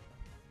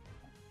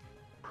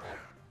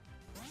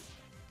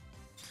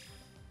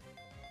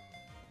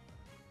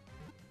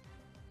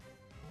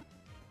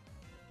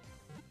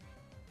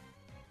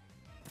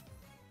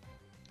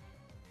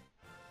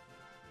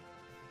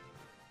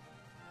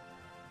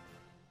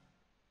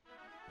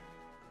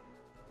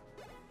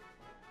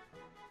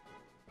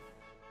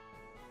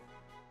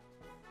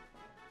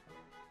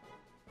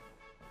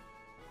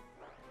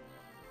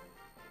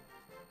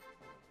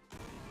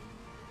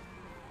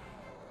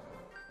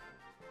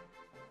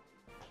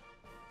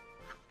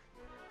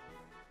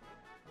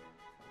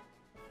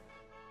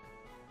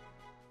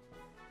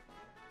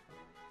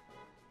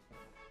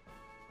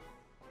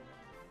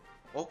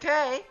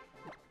 Okay.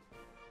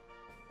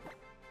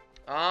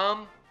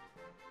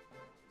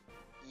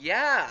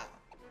 Yeah.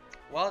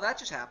 Well, that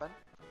just happened.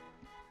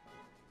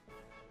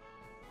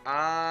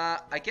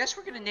 I guess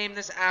we're gonna name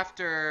this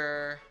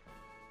after...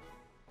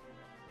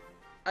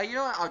 you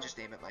know what? I'll just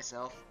name it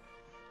myself.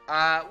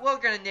 We're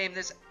gonna name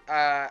this,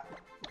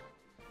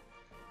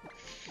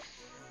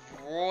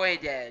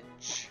 Freud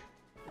Edge.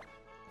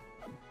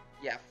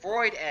 Yeah,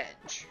 Freud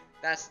Edge.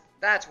 That's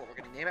what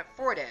we're gonna name it.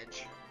 Freud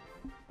Edge.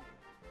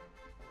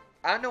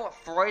 I don't know what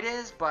Freud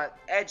is, but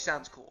Edge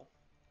sounds cool.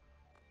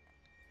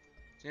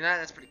 So you know,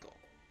 that's pretty cool.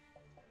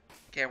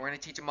 Okay, we're gonna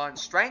teach him on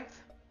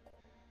strength.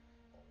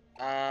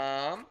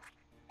 Alright,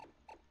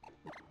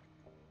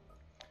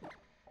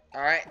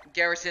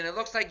 Garrison, it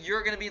looks like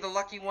you're gonna be the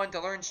lucky one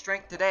to learn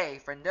strength today,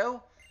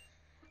 friendo.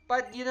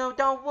 But, you know,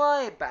 don't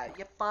worry about it.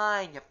 You're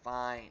fine, you're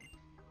fine.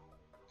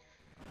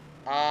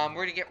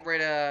 We're gonna get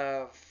rid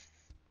of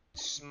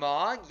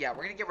Smog. Yeah,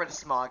 we're gonna get rid of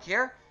Smog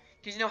here.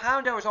 Because, you know,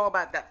 Houndour is all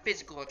about that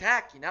physical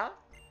attack, you know?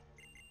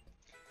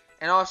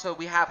 And also,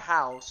 we have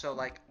Howl, so,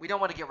 like, we don't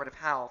want to get rid of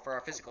Howl for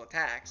our physical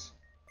attacks.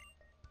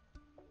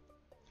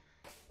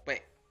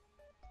 Wait.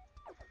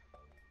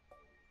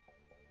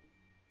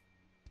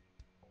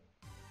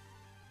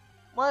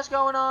 What's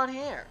going on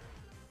here?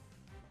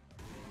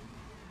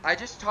 I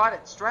just taught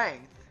it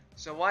strength,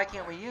 so why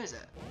can't we use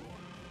it?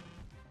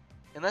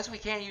 Unless we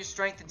can't use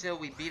strength until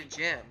we beat a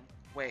gym.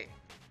 Wait.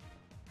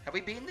 Have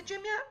we beaten the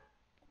gym yet?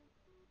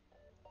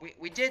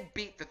 We did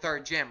beat the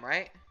third gym,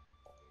 right?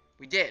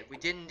 We did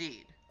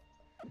indeed.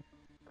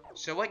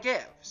 So what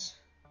gives?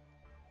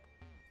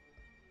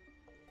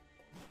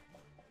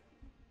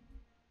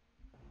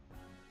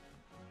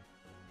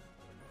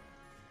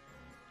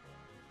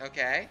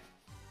 Okay.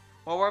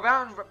 Well, we're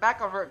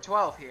back on Route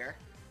 12 here.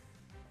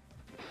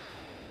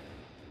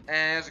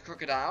 And there's a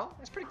crocodile.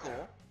 That's pretty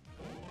cool.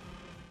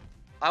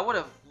 I would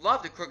have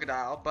loved a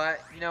crocodile,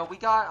 but, you know, we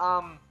got,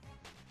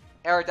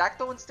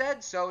 Aerodactyl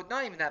instead, so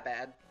not even that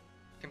bad.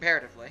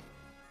 Comparatively.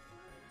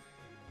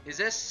 Is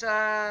this,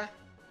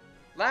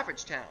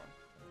 Laveridge Town?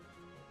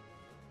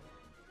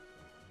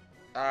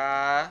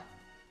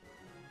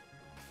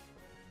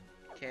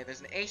 Okay,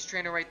 there's an Ace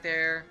Trainer right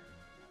there.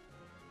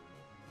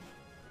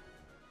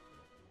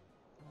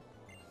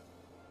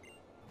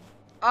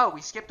 Oh,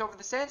 we skipped over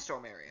the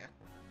Sandstorm area.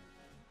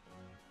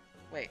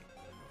 Wait.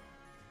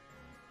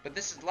 But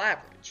this is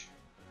Laveridge.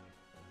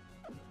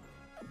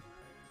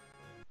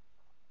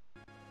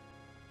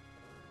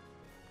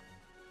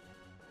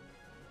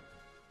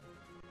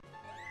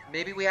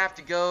 Maybe we have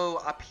to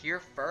go up here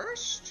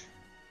first?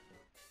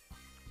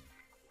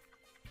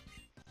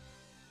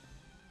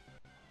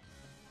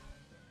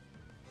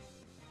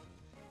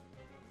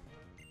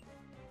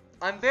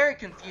 I'm very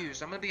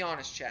confused. I'm gonna be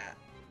honest, chat.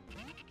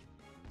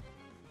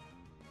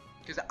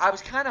 Because I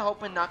was kind of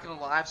hoping, not gonna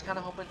lie, I was kind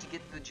of hoping to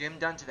get the gym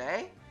done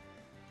today.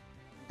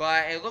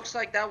 But it looks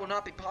like that will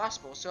not be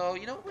possible. So,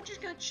 you know, we're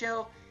just gonna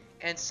chill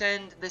and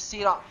send the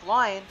Seedot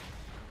flying.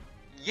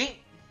 Yeet!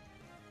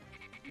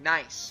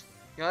 Nice.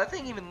 You know, that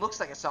thing even looks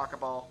like a soccer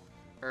ball.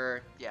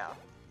 Yeah.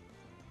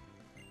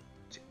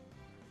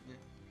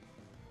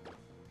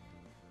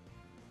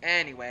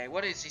 Anyway,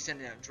 what is he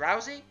sending out?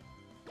 Drowsy?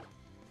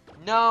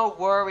 No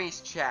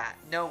worries, chat.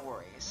 No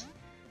worries.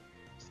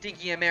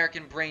 Stinky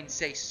American brain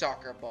say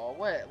soccer ball.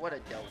 What a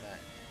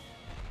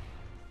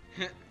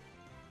donut.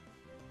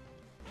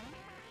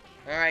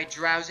 Alright,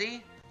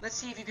 Drowsy. Let's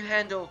see if you can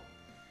handle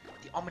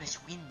the ominous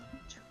wind.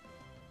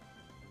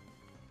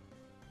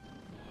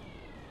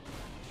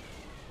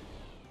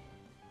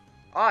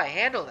 Oh, I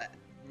handled it.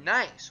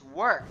 Nice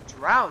work,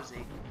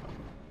 Drowsy.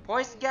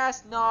 Poison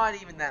gas,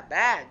 not even that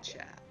bad,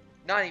 chat.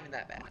 Not even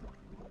that bad.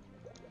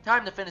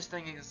 Time to finish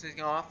this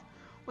thing off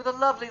with a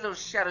lovely little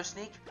shadow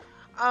sneak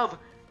of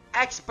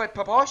expert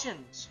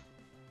proportions.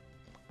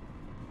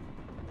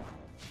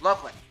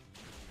 Lovely.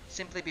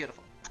 Simply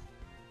beautiful.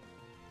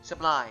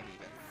 Sublime,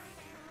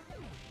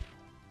 even.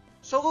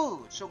 So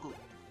good, so good.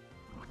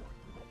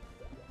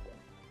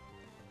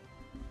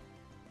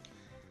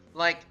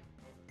 Like,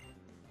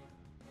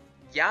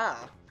 yeah.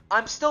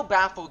 I'm still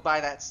baffled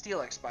by that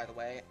Steelix, by the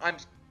way.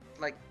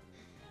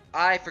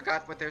 I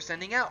forgot what they're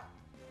sending out.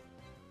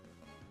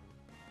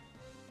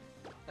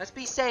 Let's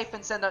be safe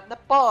and send out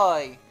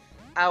Naboy,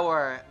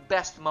 our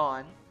best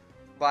mon,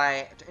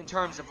 in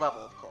terms of level,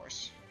 of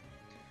course.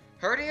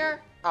 Hurt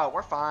here? Oh,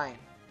 we're fine.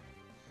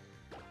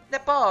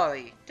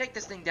 Nepali, take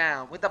this thing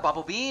down with the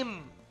bubble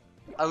beam.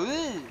 Oh.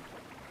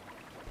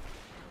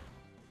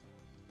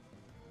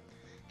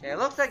 Okay, it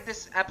looks like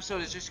this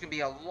episode is just going to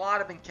be a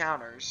lot of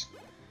encounters.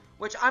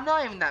 Which I'm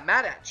not even that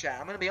mad at, chat.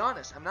 I'm going to be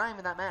honest. I'm not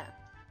even that mad.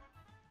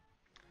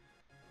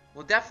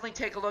 We'll definitely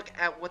take a look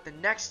at what the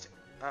next...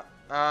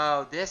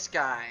 oh, this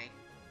guy.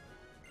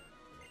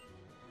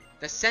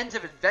 The Sense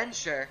of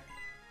Adventure.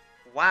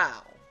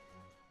 Wow.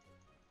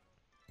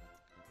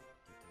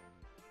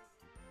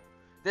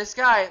 This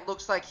guy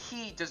looks like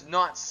he does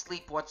not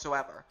sleep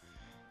whatsoever.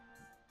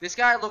 This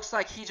guy looks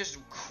like he just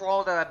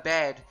crawled out of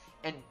bed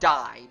and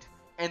died.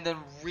 And then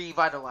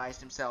revitalized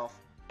himself.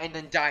 And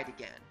then died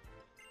again.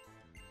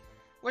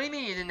 What do you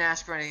mean you didn't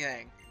ask for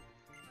anything?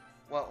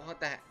 Well, what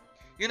the heck?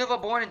 Unova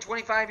born and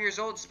 25 years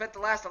old, spent the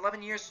last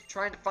 11 years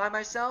trying to find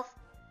myself?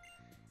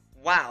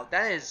 Wow,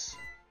 that is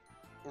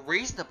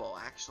reasonable,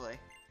 actually.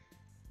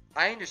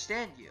 I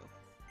understand you.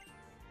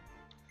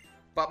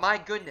 But my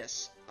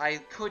goodness, I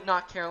could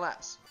not care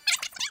less.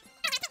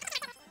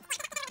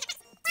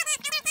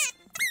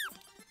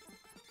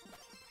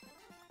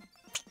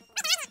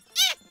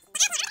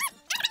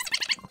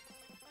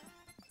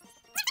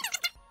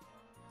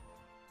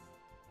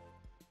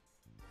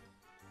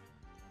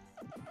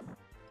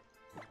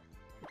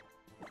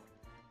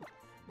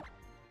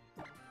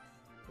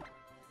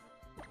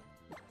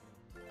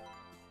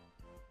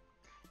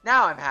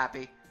 Now I'm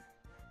happy.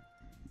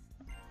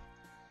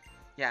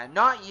 Yeah,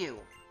 not you.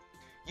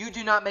 You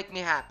do not make me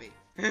happy.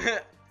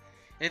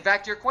 In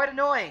fact, you're quite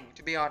annoying,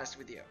 to be honest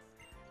with you.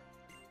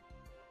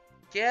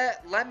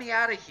 Let me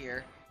out of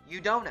here,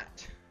 you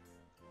donut.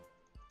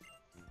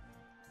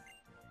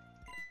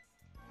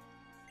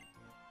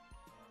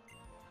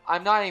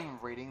 I'm not even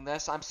reading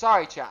this. I'm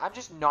sorry, chat. I'm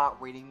just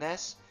not reading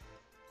this.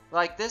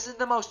 Like, this is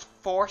the most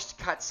forced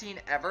cutscene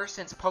ever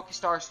since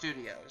Pokestar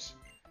Studios.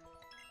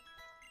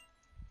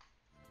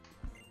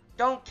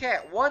 Don't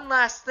care. One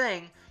last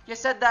thing. You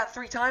said that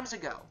 3 times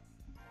ago.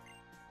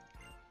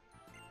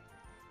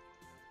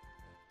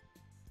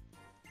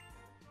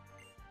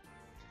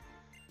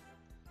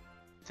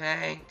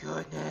 Thank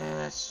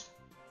goodness.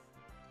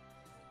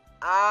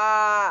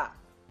 Ah!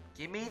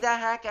 Get me the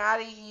heck out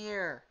of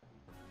here.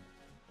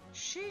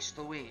 Sheesh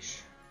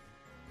Louise.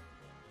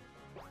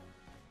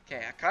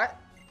 Okay, I cut.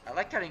 I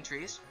like cutting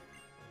trees.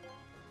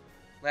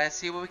 Let's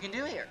see what we can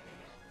do here.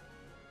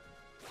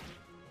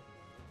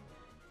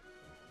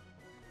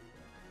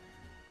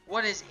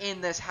 What is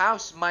in this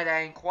house, might I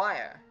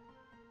inquire?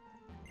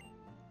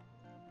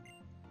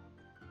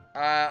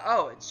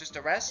 Oh, it's just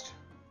a rest?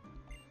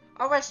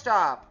 A rest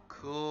stop.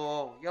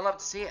 Cool. You'll love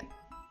to see it.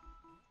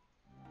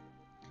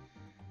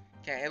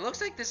 Okay, it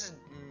looks like this is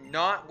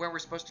not where we're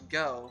supposed to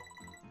go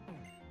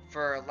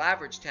for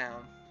Laveridge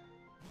Town.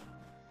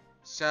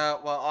 So,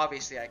 well,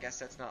 obviously, I guess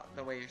that's not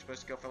the way you're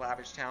supposed to go for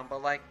Laveridge Town,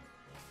 but like...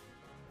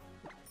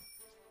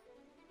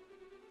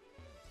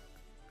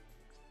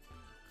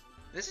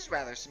 This is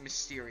rather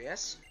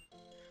mysterious.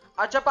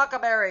 A Jabaka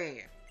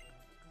berry!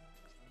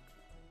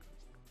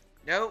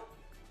 Nope.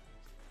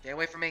 Get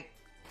away from me.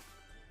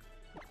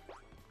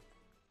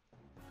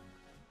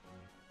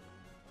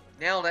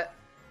 Nailed it.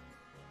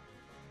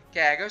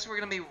 Okay, I guess we're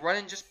gonna be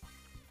running just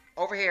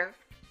over here.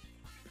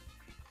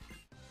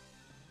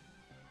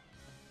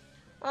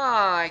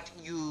 Alright,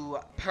 you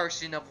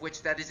person of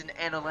which that is an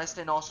analyst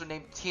and also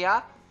named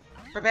Tia.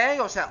 Prepare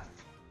yourself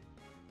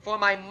for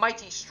my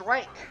mighty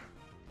strike.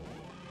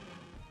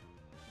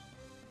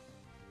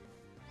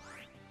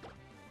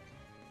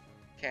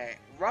 Okay,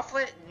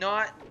 Rufflet,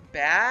 not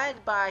bad,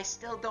 but I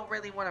still don't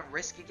really want to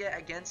risk it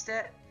against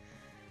it.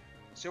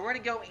 So we're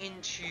going to go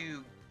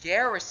into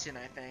Garrison,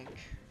 I think,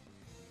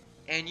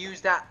 and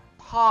use that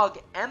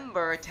Pog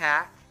Ember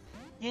attack.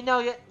 You know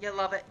it, you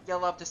love it, you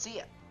love to see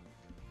it.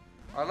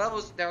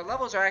 Their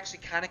levels are actually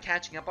kind of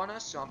catching up on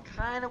us, so I'm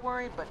kind of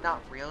worried, but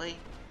not really.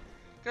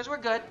 Because we're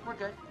good, we're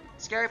good.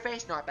 Scary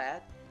face, not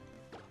bad.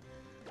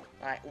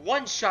 Alright,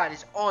 one shot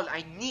is all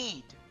I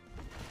need.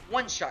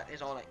 One shot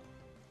is all I...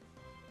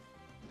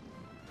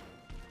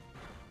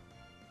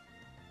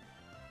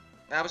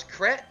 That was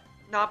crit.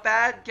 Not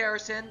bad,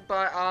 Garrison,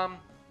 but,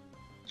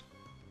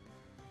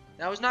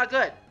 that was not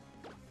good.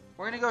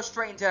 We're gonna go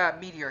straight into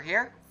Meteor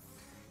here.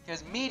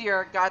 Because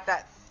Meteor got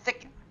that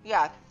thick,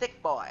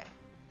 thick boy.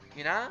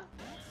 You know?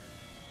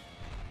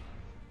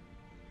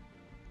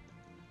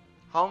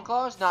 Home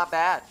claws, not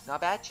bad.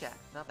 Not bad, chat.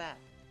 Not bad.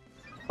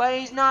 But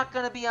he's not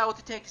gonna be able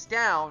to take us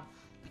down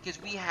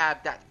because we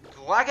have that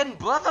Dragon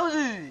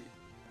Brother.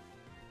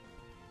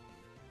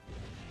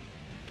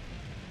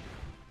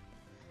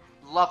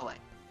 Lovely.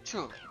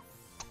 Truly.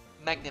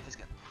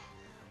 Magnificent.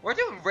 We're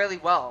doing really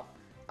well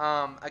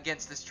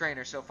against this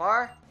trainer so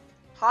far.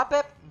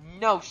 Hoppip,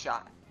 no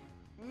shot.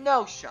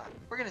 No shot.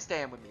 We're gonna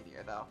stay in with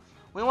Meteor though.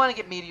 We want to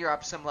get Meteor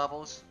up some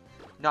levels.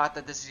 Not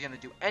that this is going to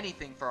do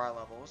anything for our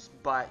levels,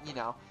 but, you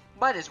know,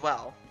 might as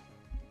well.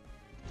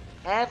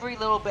 Every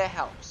little bit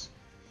helps.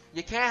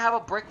 You can't have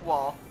a brick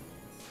wall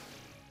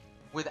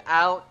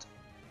without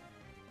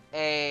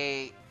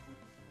a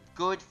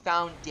good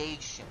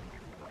foundation.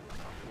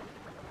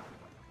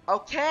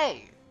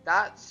 Okay,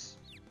 that's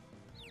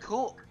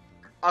cool.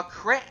 A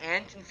crit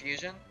and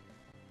confusion?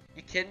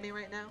 You kidding me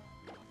right now?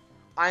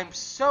 I'm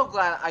so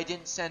glad I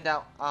didn't send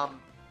out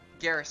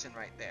Garrison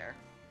right there.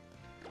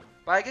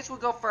 But I guess we'll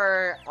go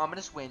for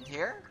Ominous Wind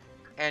here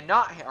and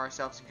not hit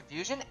ourselves in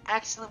confusion.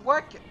 Excellent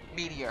work,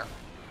 Meteor.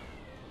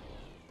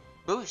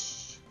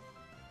 Boosh.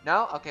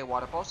 No? Okay,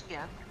 Water Pulse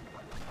again.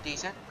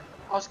 Decent.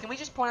 Also, can we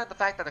just point out the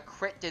fact that a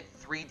crit did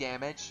 3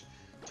 damage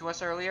to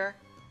us earlier?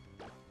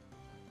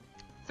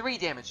 3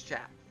 damage,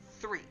 chat.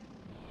 3.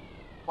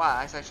 Wow,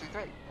 that's actually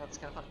 3. That's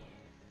kind of funny.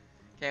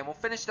 Okay, and we'll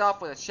finish it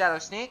off with a Shadow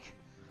Sneak.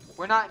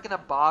 We're not gonna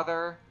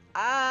bother.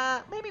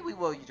 Maybe we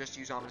will just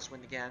use Ominous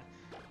Wind again.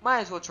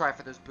 Might as well try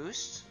for those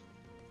boosts.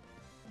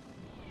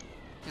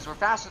 Because we're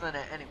faster than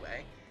it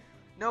anyway.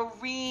 No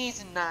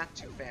reason not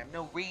to, fam.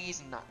 No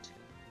reason not to.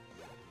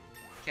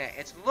 Okay,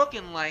 it's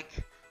looking like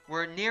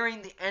we're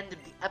nearing the end of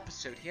the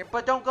episode here,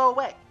 but don't go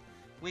away.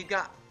 We've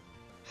got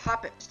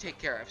Hoppip to take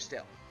care of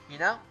still, you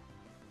know?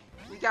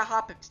 We got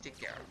Hoppip to take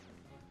care of.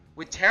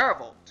 With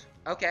Terravolt.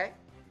 Okay.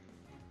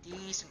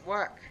 Decent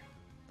work.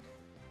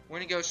 We're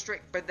gonna go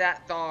straight for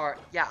that Thar.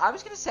 Yeah, I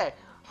was gonna say,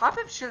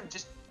 Hoppip should have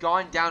just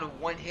gone down in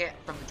 1 hit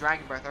from the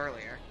Dragon Breath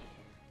earlier.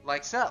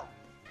 Like so.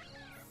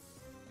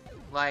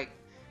 Like,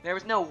 there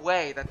was no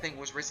way that thing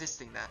was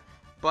resisting that.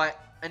 But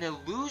an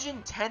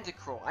Illusion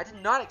Tentacruel, I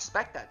did not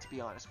expect that, to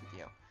be honest with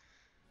you.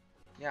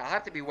 Yeah, I'll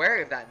have to be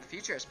wary of that in the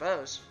future, I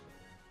suppose.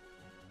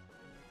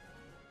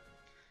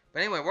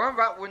 But anyway, we're on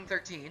Route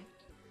 113.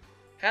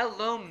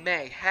 Hello,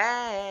 May.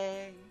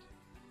 Hey!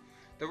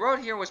 The road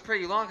here was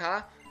pretty long,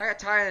 huh? I got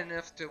tired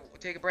enough to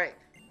take a break.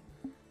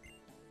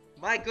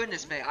 My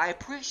goodness, May. I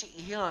appreciate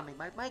you healing me.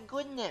 My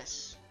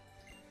goodness.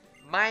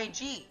 My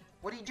G.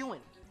 What are you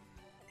doing?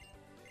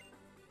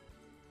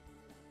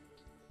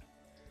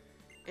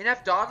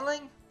 Enough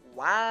dawdling?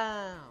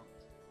 Wow.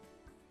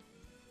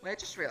 Wait, I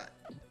just realized.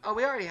 Oh,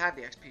 we already have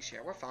the XP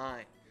share. We're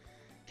fine.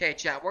 Okay,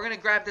 chat. We're going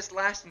to grab this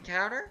last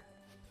encounter.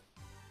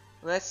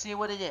 Let's see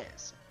what it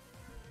is.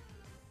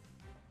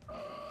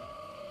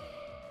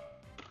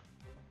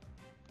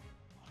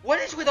 What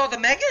is with all the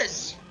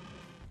megas?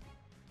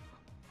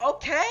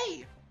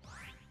 Okay.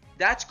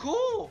 That's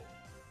cool.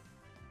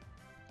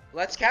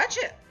 Let's catch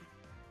it.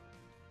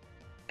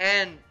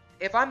 And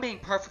if I'm being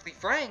perfectly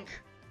frank,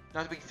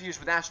 not to be confused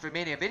with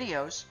Astromania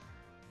videos,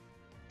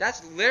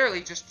 that's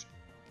literally just...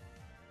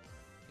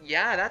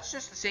 Yeah, that's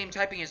just the same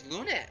typing as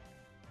Lunat.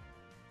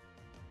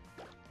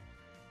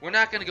 We're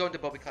not going to go into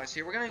Bulby class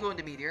here. We're going to go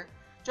into Meteor,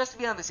 just to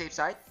be on the safe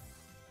side.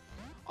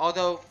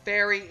 Although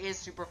Fairy is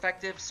super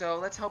effective, so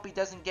let's hope he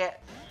doesn't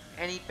get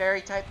any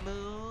Fairy-type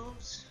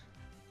moves.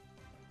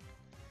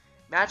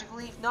 Magic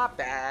Leaf, not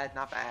bad,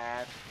 not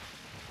bad.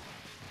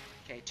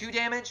 Okay, 2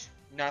 damage,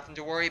 nothing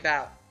to worry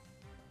about.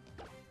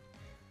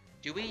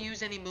 Do we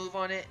use any move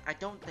on it? I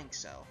don't think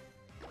so.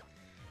 I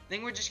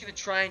think we're just going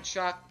to try and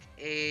chuck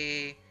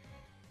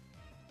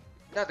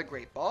another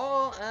Great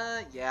Ball.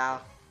 Yeah,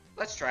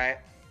 let's try it.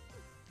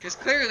 Because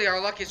clearly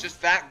our luck is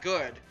just that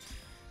good.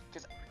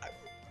 Because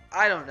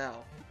I don't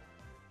know.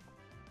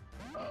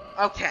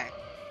 Okay,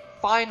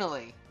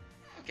 finally.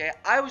 Okay,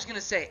 I was going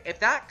to say, if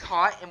that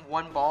caught in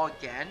 1 ball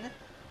again,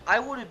 I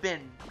would have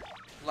been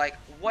like,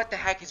 what the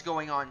heck is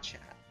going on,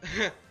 chat?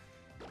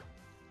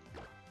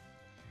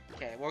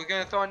 Okay, we're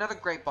going to throw another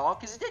Great Ball,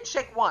 because it did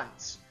shake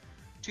once.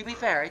 To be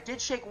fair, it did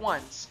shake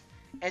once.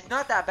 And it's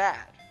not that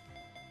bad.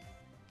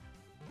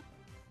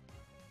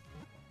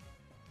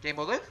 Game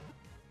Boy Luke?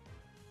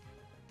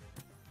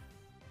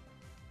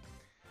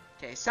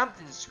 Okay,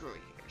 something's screwy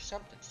here.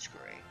 Something's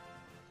screwy.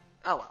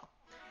 Oh well.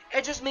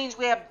 It just means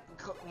we have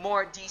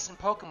more decent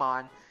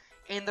Pokemon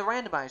in the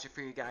randomizer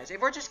for you guys. If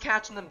we're just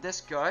catching them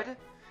this good,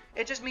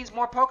 it just means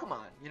more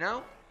Pokemon, you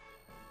know?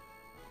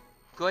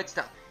 Good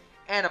stuff.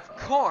 And of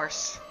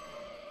course,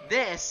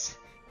 this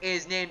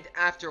is named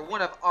after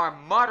one of our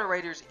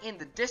moderators in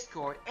the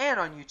Discord and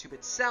on YouTube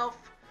itself,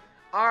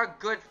 our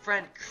good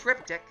friend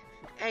Cryptic,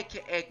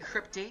 aka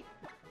Crypty.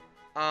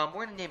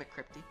 We're gonna name it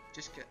Crypty.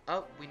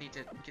 Oh, we need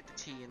to get the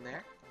T in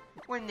there.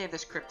 We're gonna name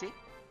this Crypty.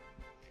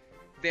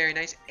 Very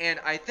nice. And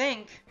I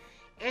think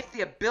if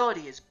the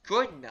ability is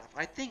good enough,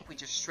 I think we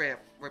just straight up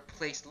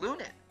replace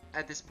Lunat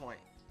at this point.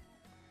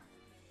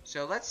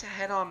 So let's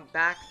head on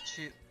back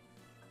to...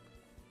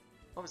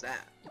 What was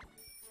that?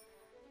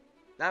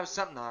 That was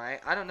something,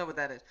 alright. I don't know what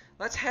that is.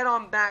 Let's head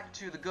on back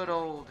to the good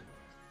old...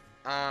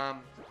 Yeah,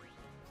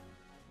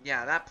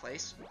 that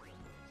place.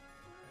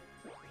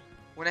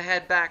 We're gonna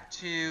head back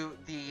to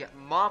the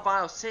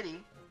Mauville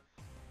City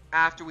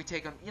after we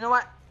take on... You know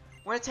what?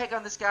 We're gonna take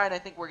on this guy, and I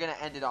think we're gonna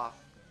end it off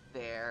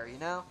there, you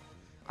know?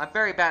 I'm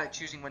very bad at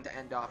choosing when to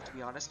end off, to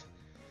be honest.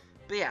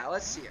 But yeah,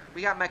 let's see here.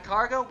 We got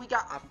Magcargo. We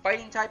got a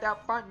fighting type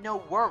out front. No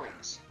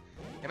worries.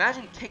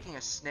 Imagine kicking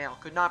a snail.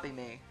 Could not be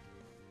me.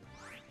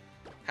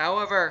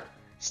 However,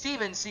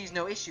 Steven sees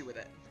no issue with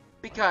it.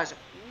 Because,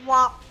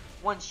 whop,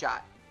 one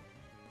shot.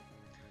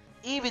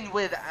 Even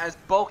with as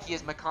bulky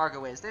as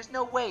Magcargo is, there's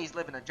no way he's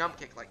living a jump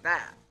kick like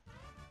that.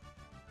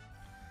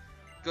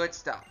 Good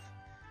stuff.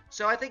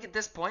 So I think at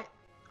this point,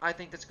 I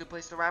think that's a good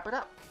place to wrap it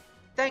up.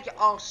 Thank you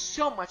all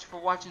so much for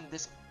watching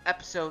this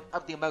episode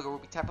of the Omega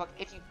Ruby Typelocke.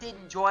 If you did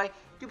enjoy,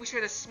 do be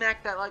sure to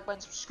smack that like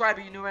button, subscribe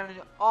if you're new around, and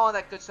all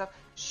that good stuff.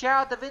 Share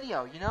out the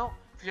video, you know,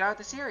 share out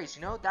the series,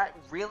 you know, that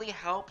really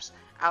helps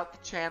out the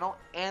channel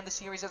and the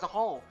series as a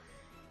whole.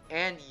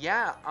 And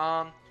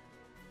yeah,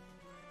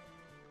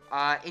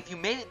 if you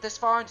made it this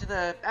far into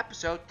the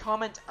episode,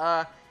 comment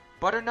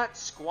butternut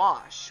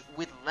squash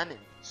with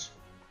lemons.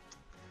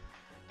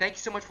 Thank you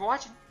so much for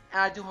watching,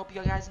 and I do hope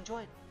you guys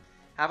enjoyed.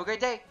 Have a great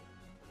day.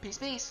 Peace,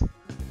 peace.